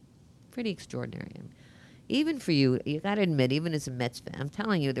Stadium. Pretty extraordinary. I mean, even for you got to admit, even as a Mets fan, I'm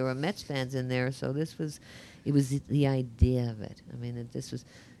telling you, there were Mets fans in there, so it was the idea of it. I mean, this was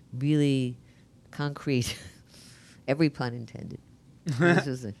really concrete, every pun intended.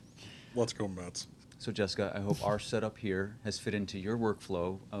 Let's go Mets. So, Jessica, I hope our setup here has fit into your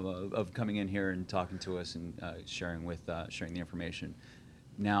workflow of coming in here and talking to us and sharing the information.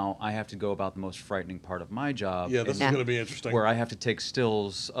 Now, I have to go about the most frightening part of my job. Yeah, this is going to be interesting. Where I have to take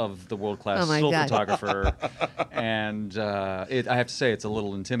stills of the world-class Oh my still God. photographer, and I have to say it's a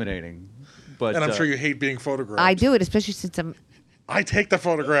little intimidating. But And I'm sure you hate being photographed. I do it, especially since I take the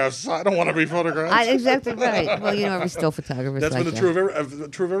photographs. I don't want to be photographed. exactly right. Well, we're still photographers. That's like been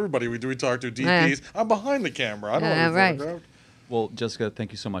true of everybody we talk to. DPs. Yeah. I'm behind the camera. I don't want to be right. photographed. Well, Jessica,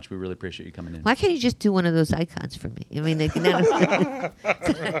 thank you so much. We really appreciate you coming in. Why can't you just do one of those icons for me? I mean, it's not an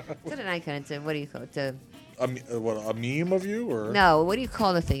icon. It's a, what do you call it? A meme of you or No, what do you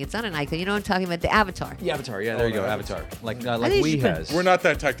call the thing? It's not an icon. You know what I'm talking about? The avatar. The avatar, yeah, there you go, no, avatar. Like think you we should put- has. We're not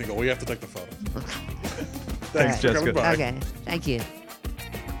that technical. We have to take the photo. Thanks for coming Jessica. by. Okay, thank you.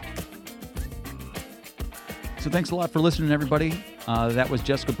 So thanks a lot for listening, everybody. That was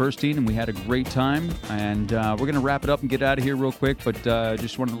Jessica Burstein, and we had a great time. And we're going to wrap it up and get out of here real quick, but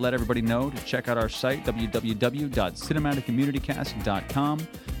just wanted to let everybody know to check out our site, www.cinematiccommunitycast.com.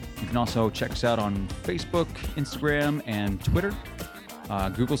 You can also check us out on Facebook, Instagram, and Twitter.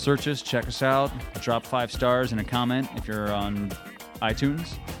 Google searches, check us out. Drop 5 stars and a comment if you're on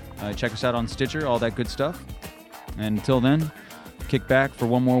iTunes. Check us out on Stitcher, all that good stuff. And until then, kick back for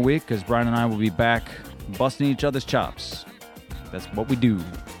one more week because Brian and I will be back busting each other's chops. That's what we do.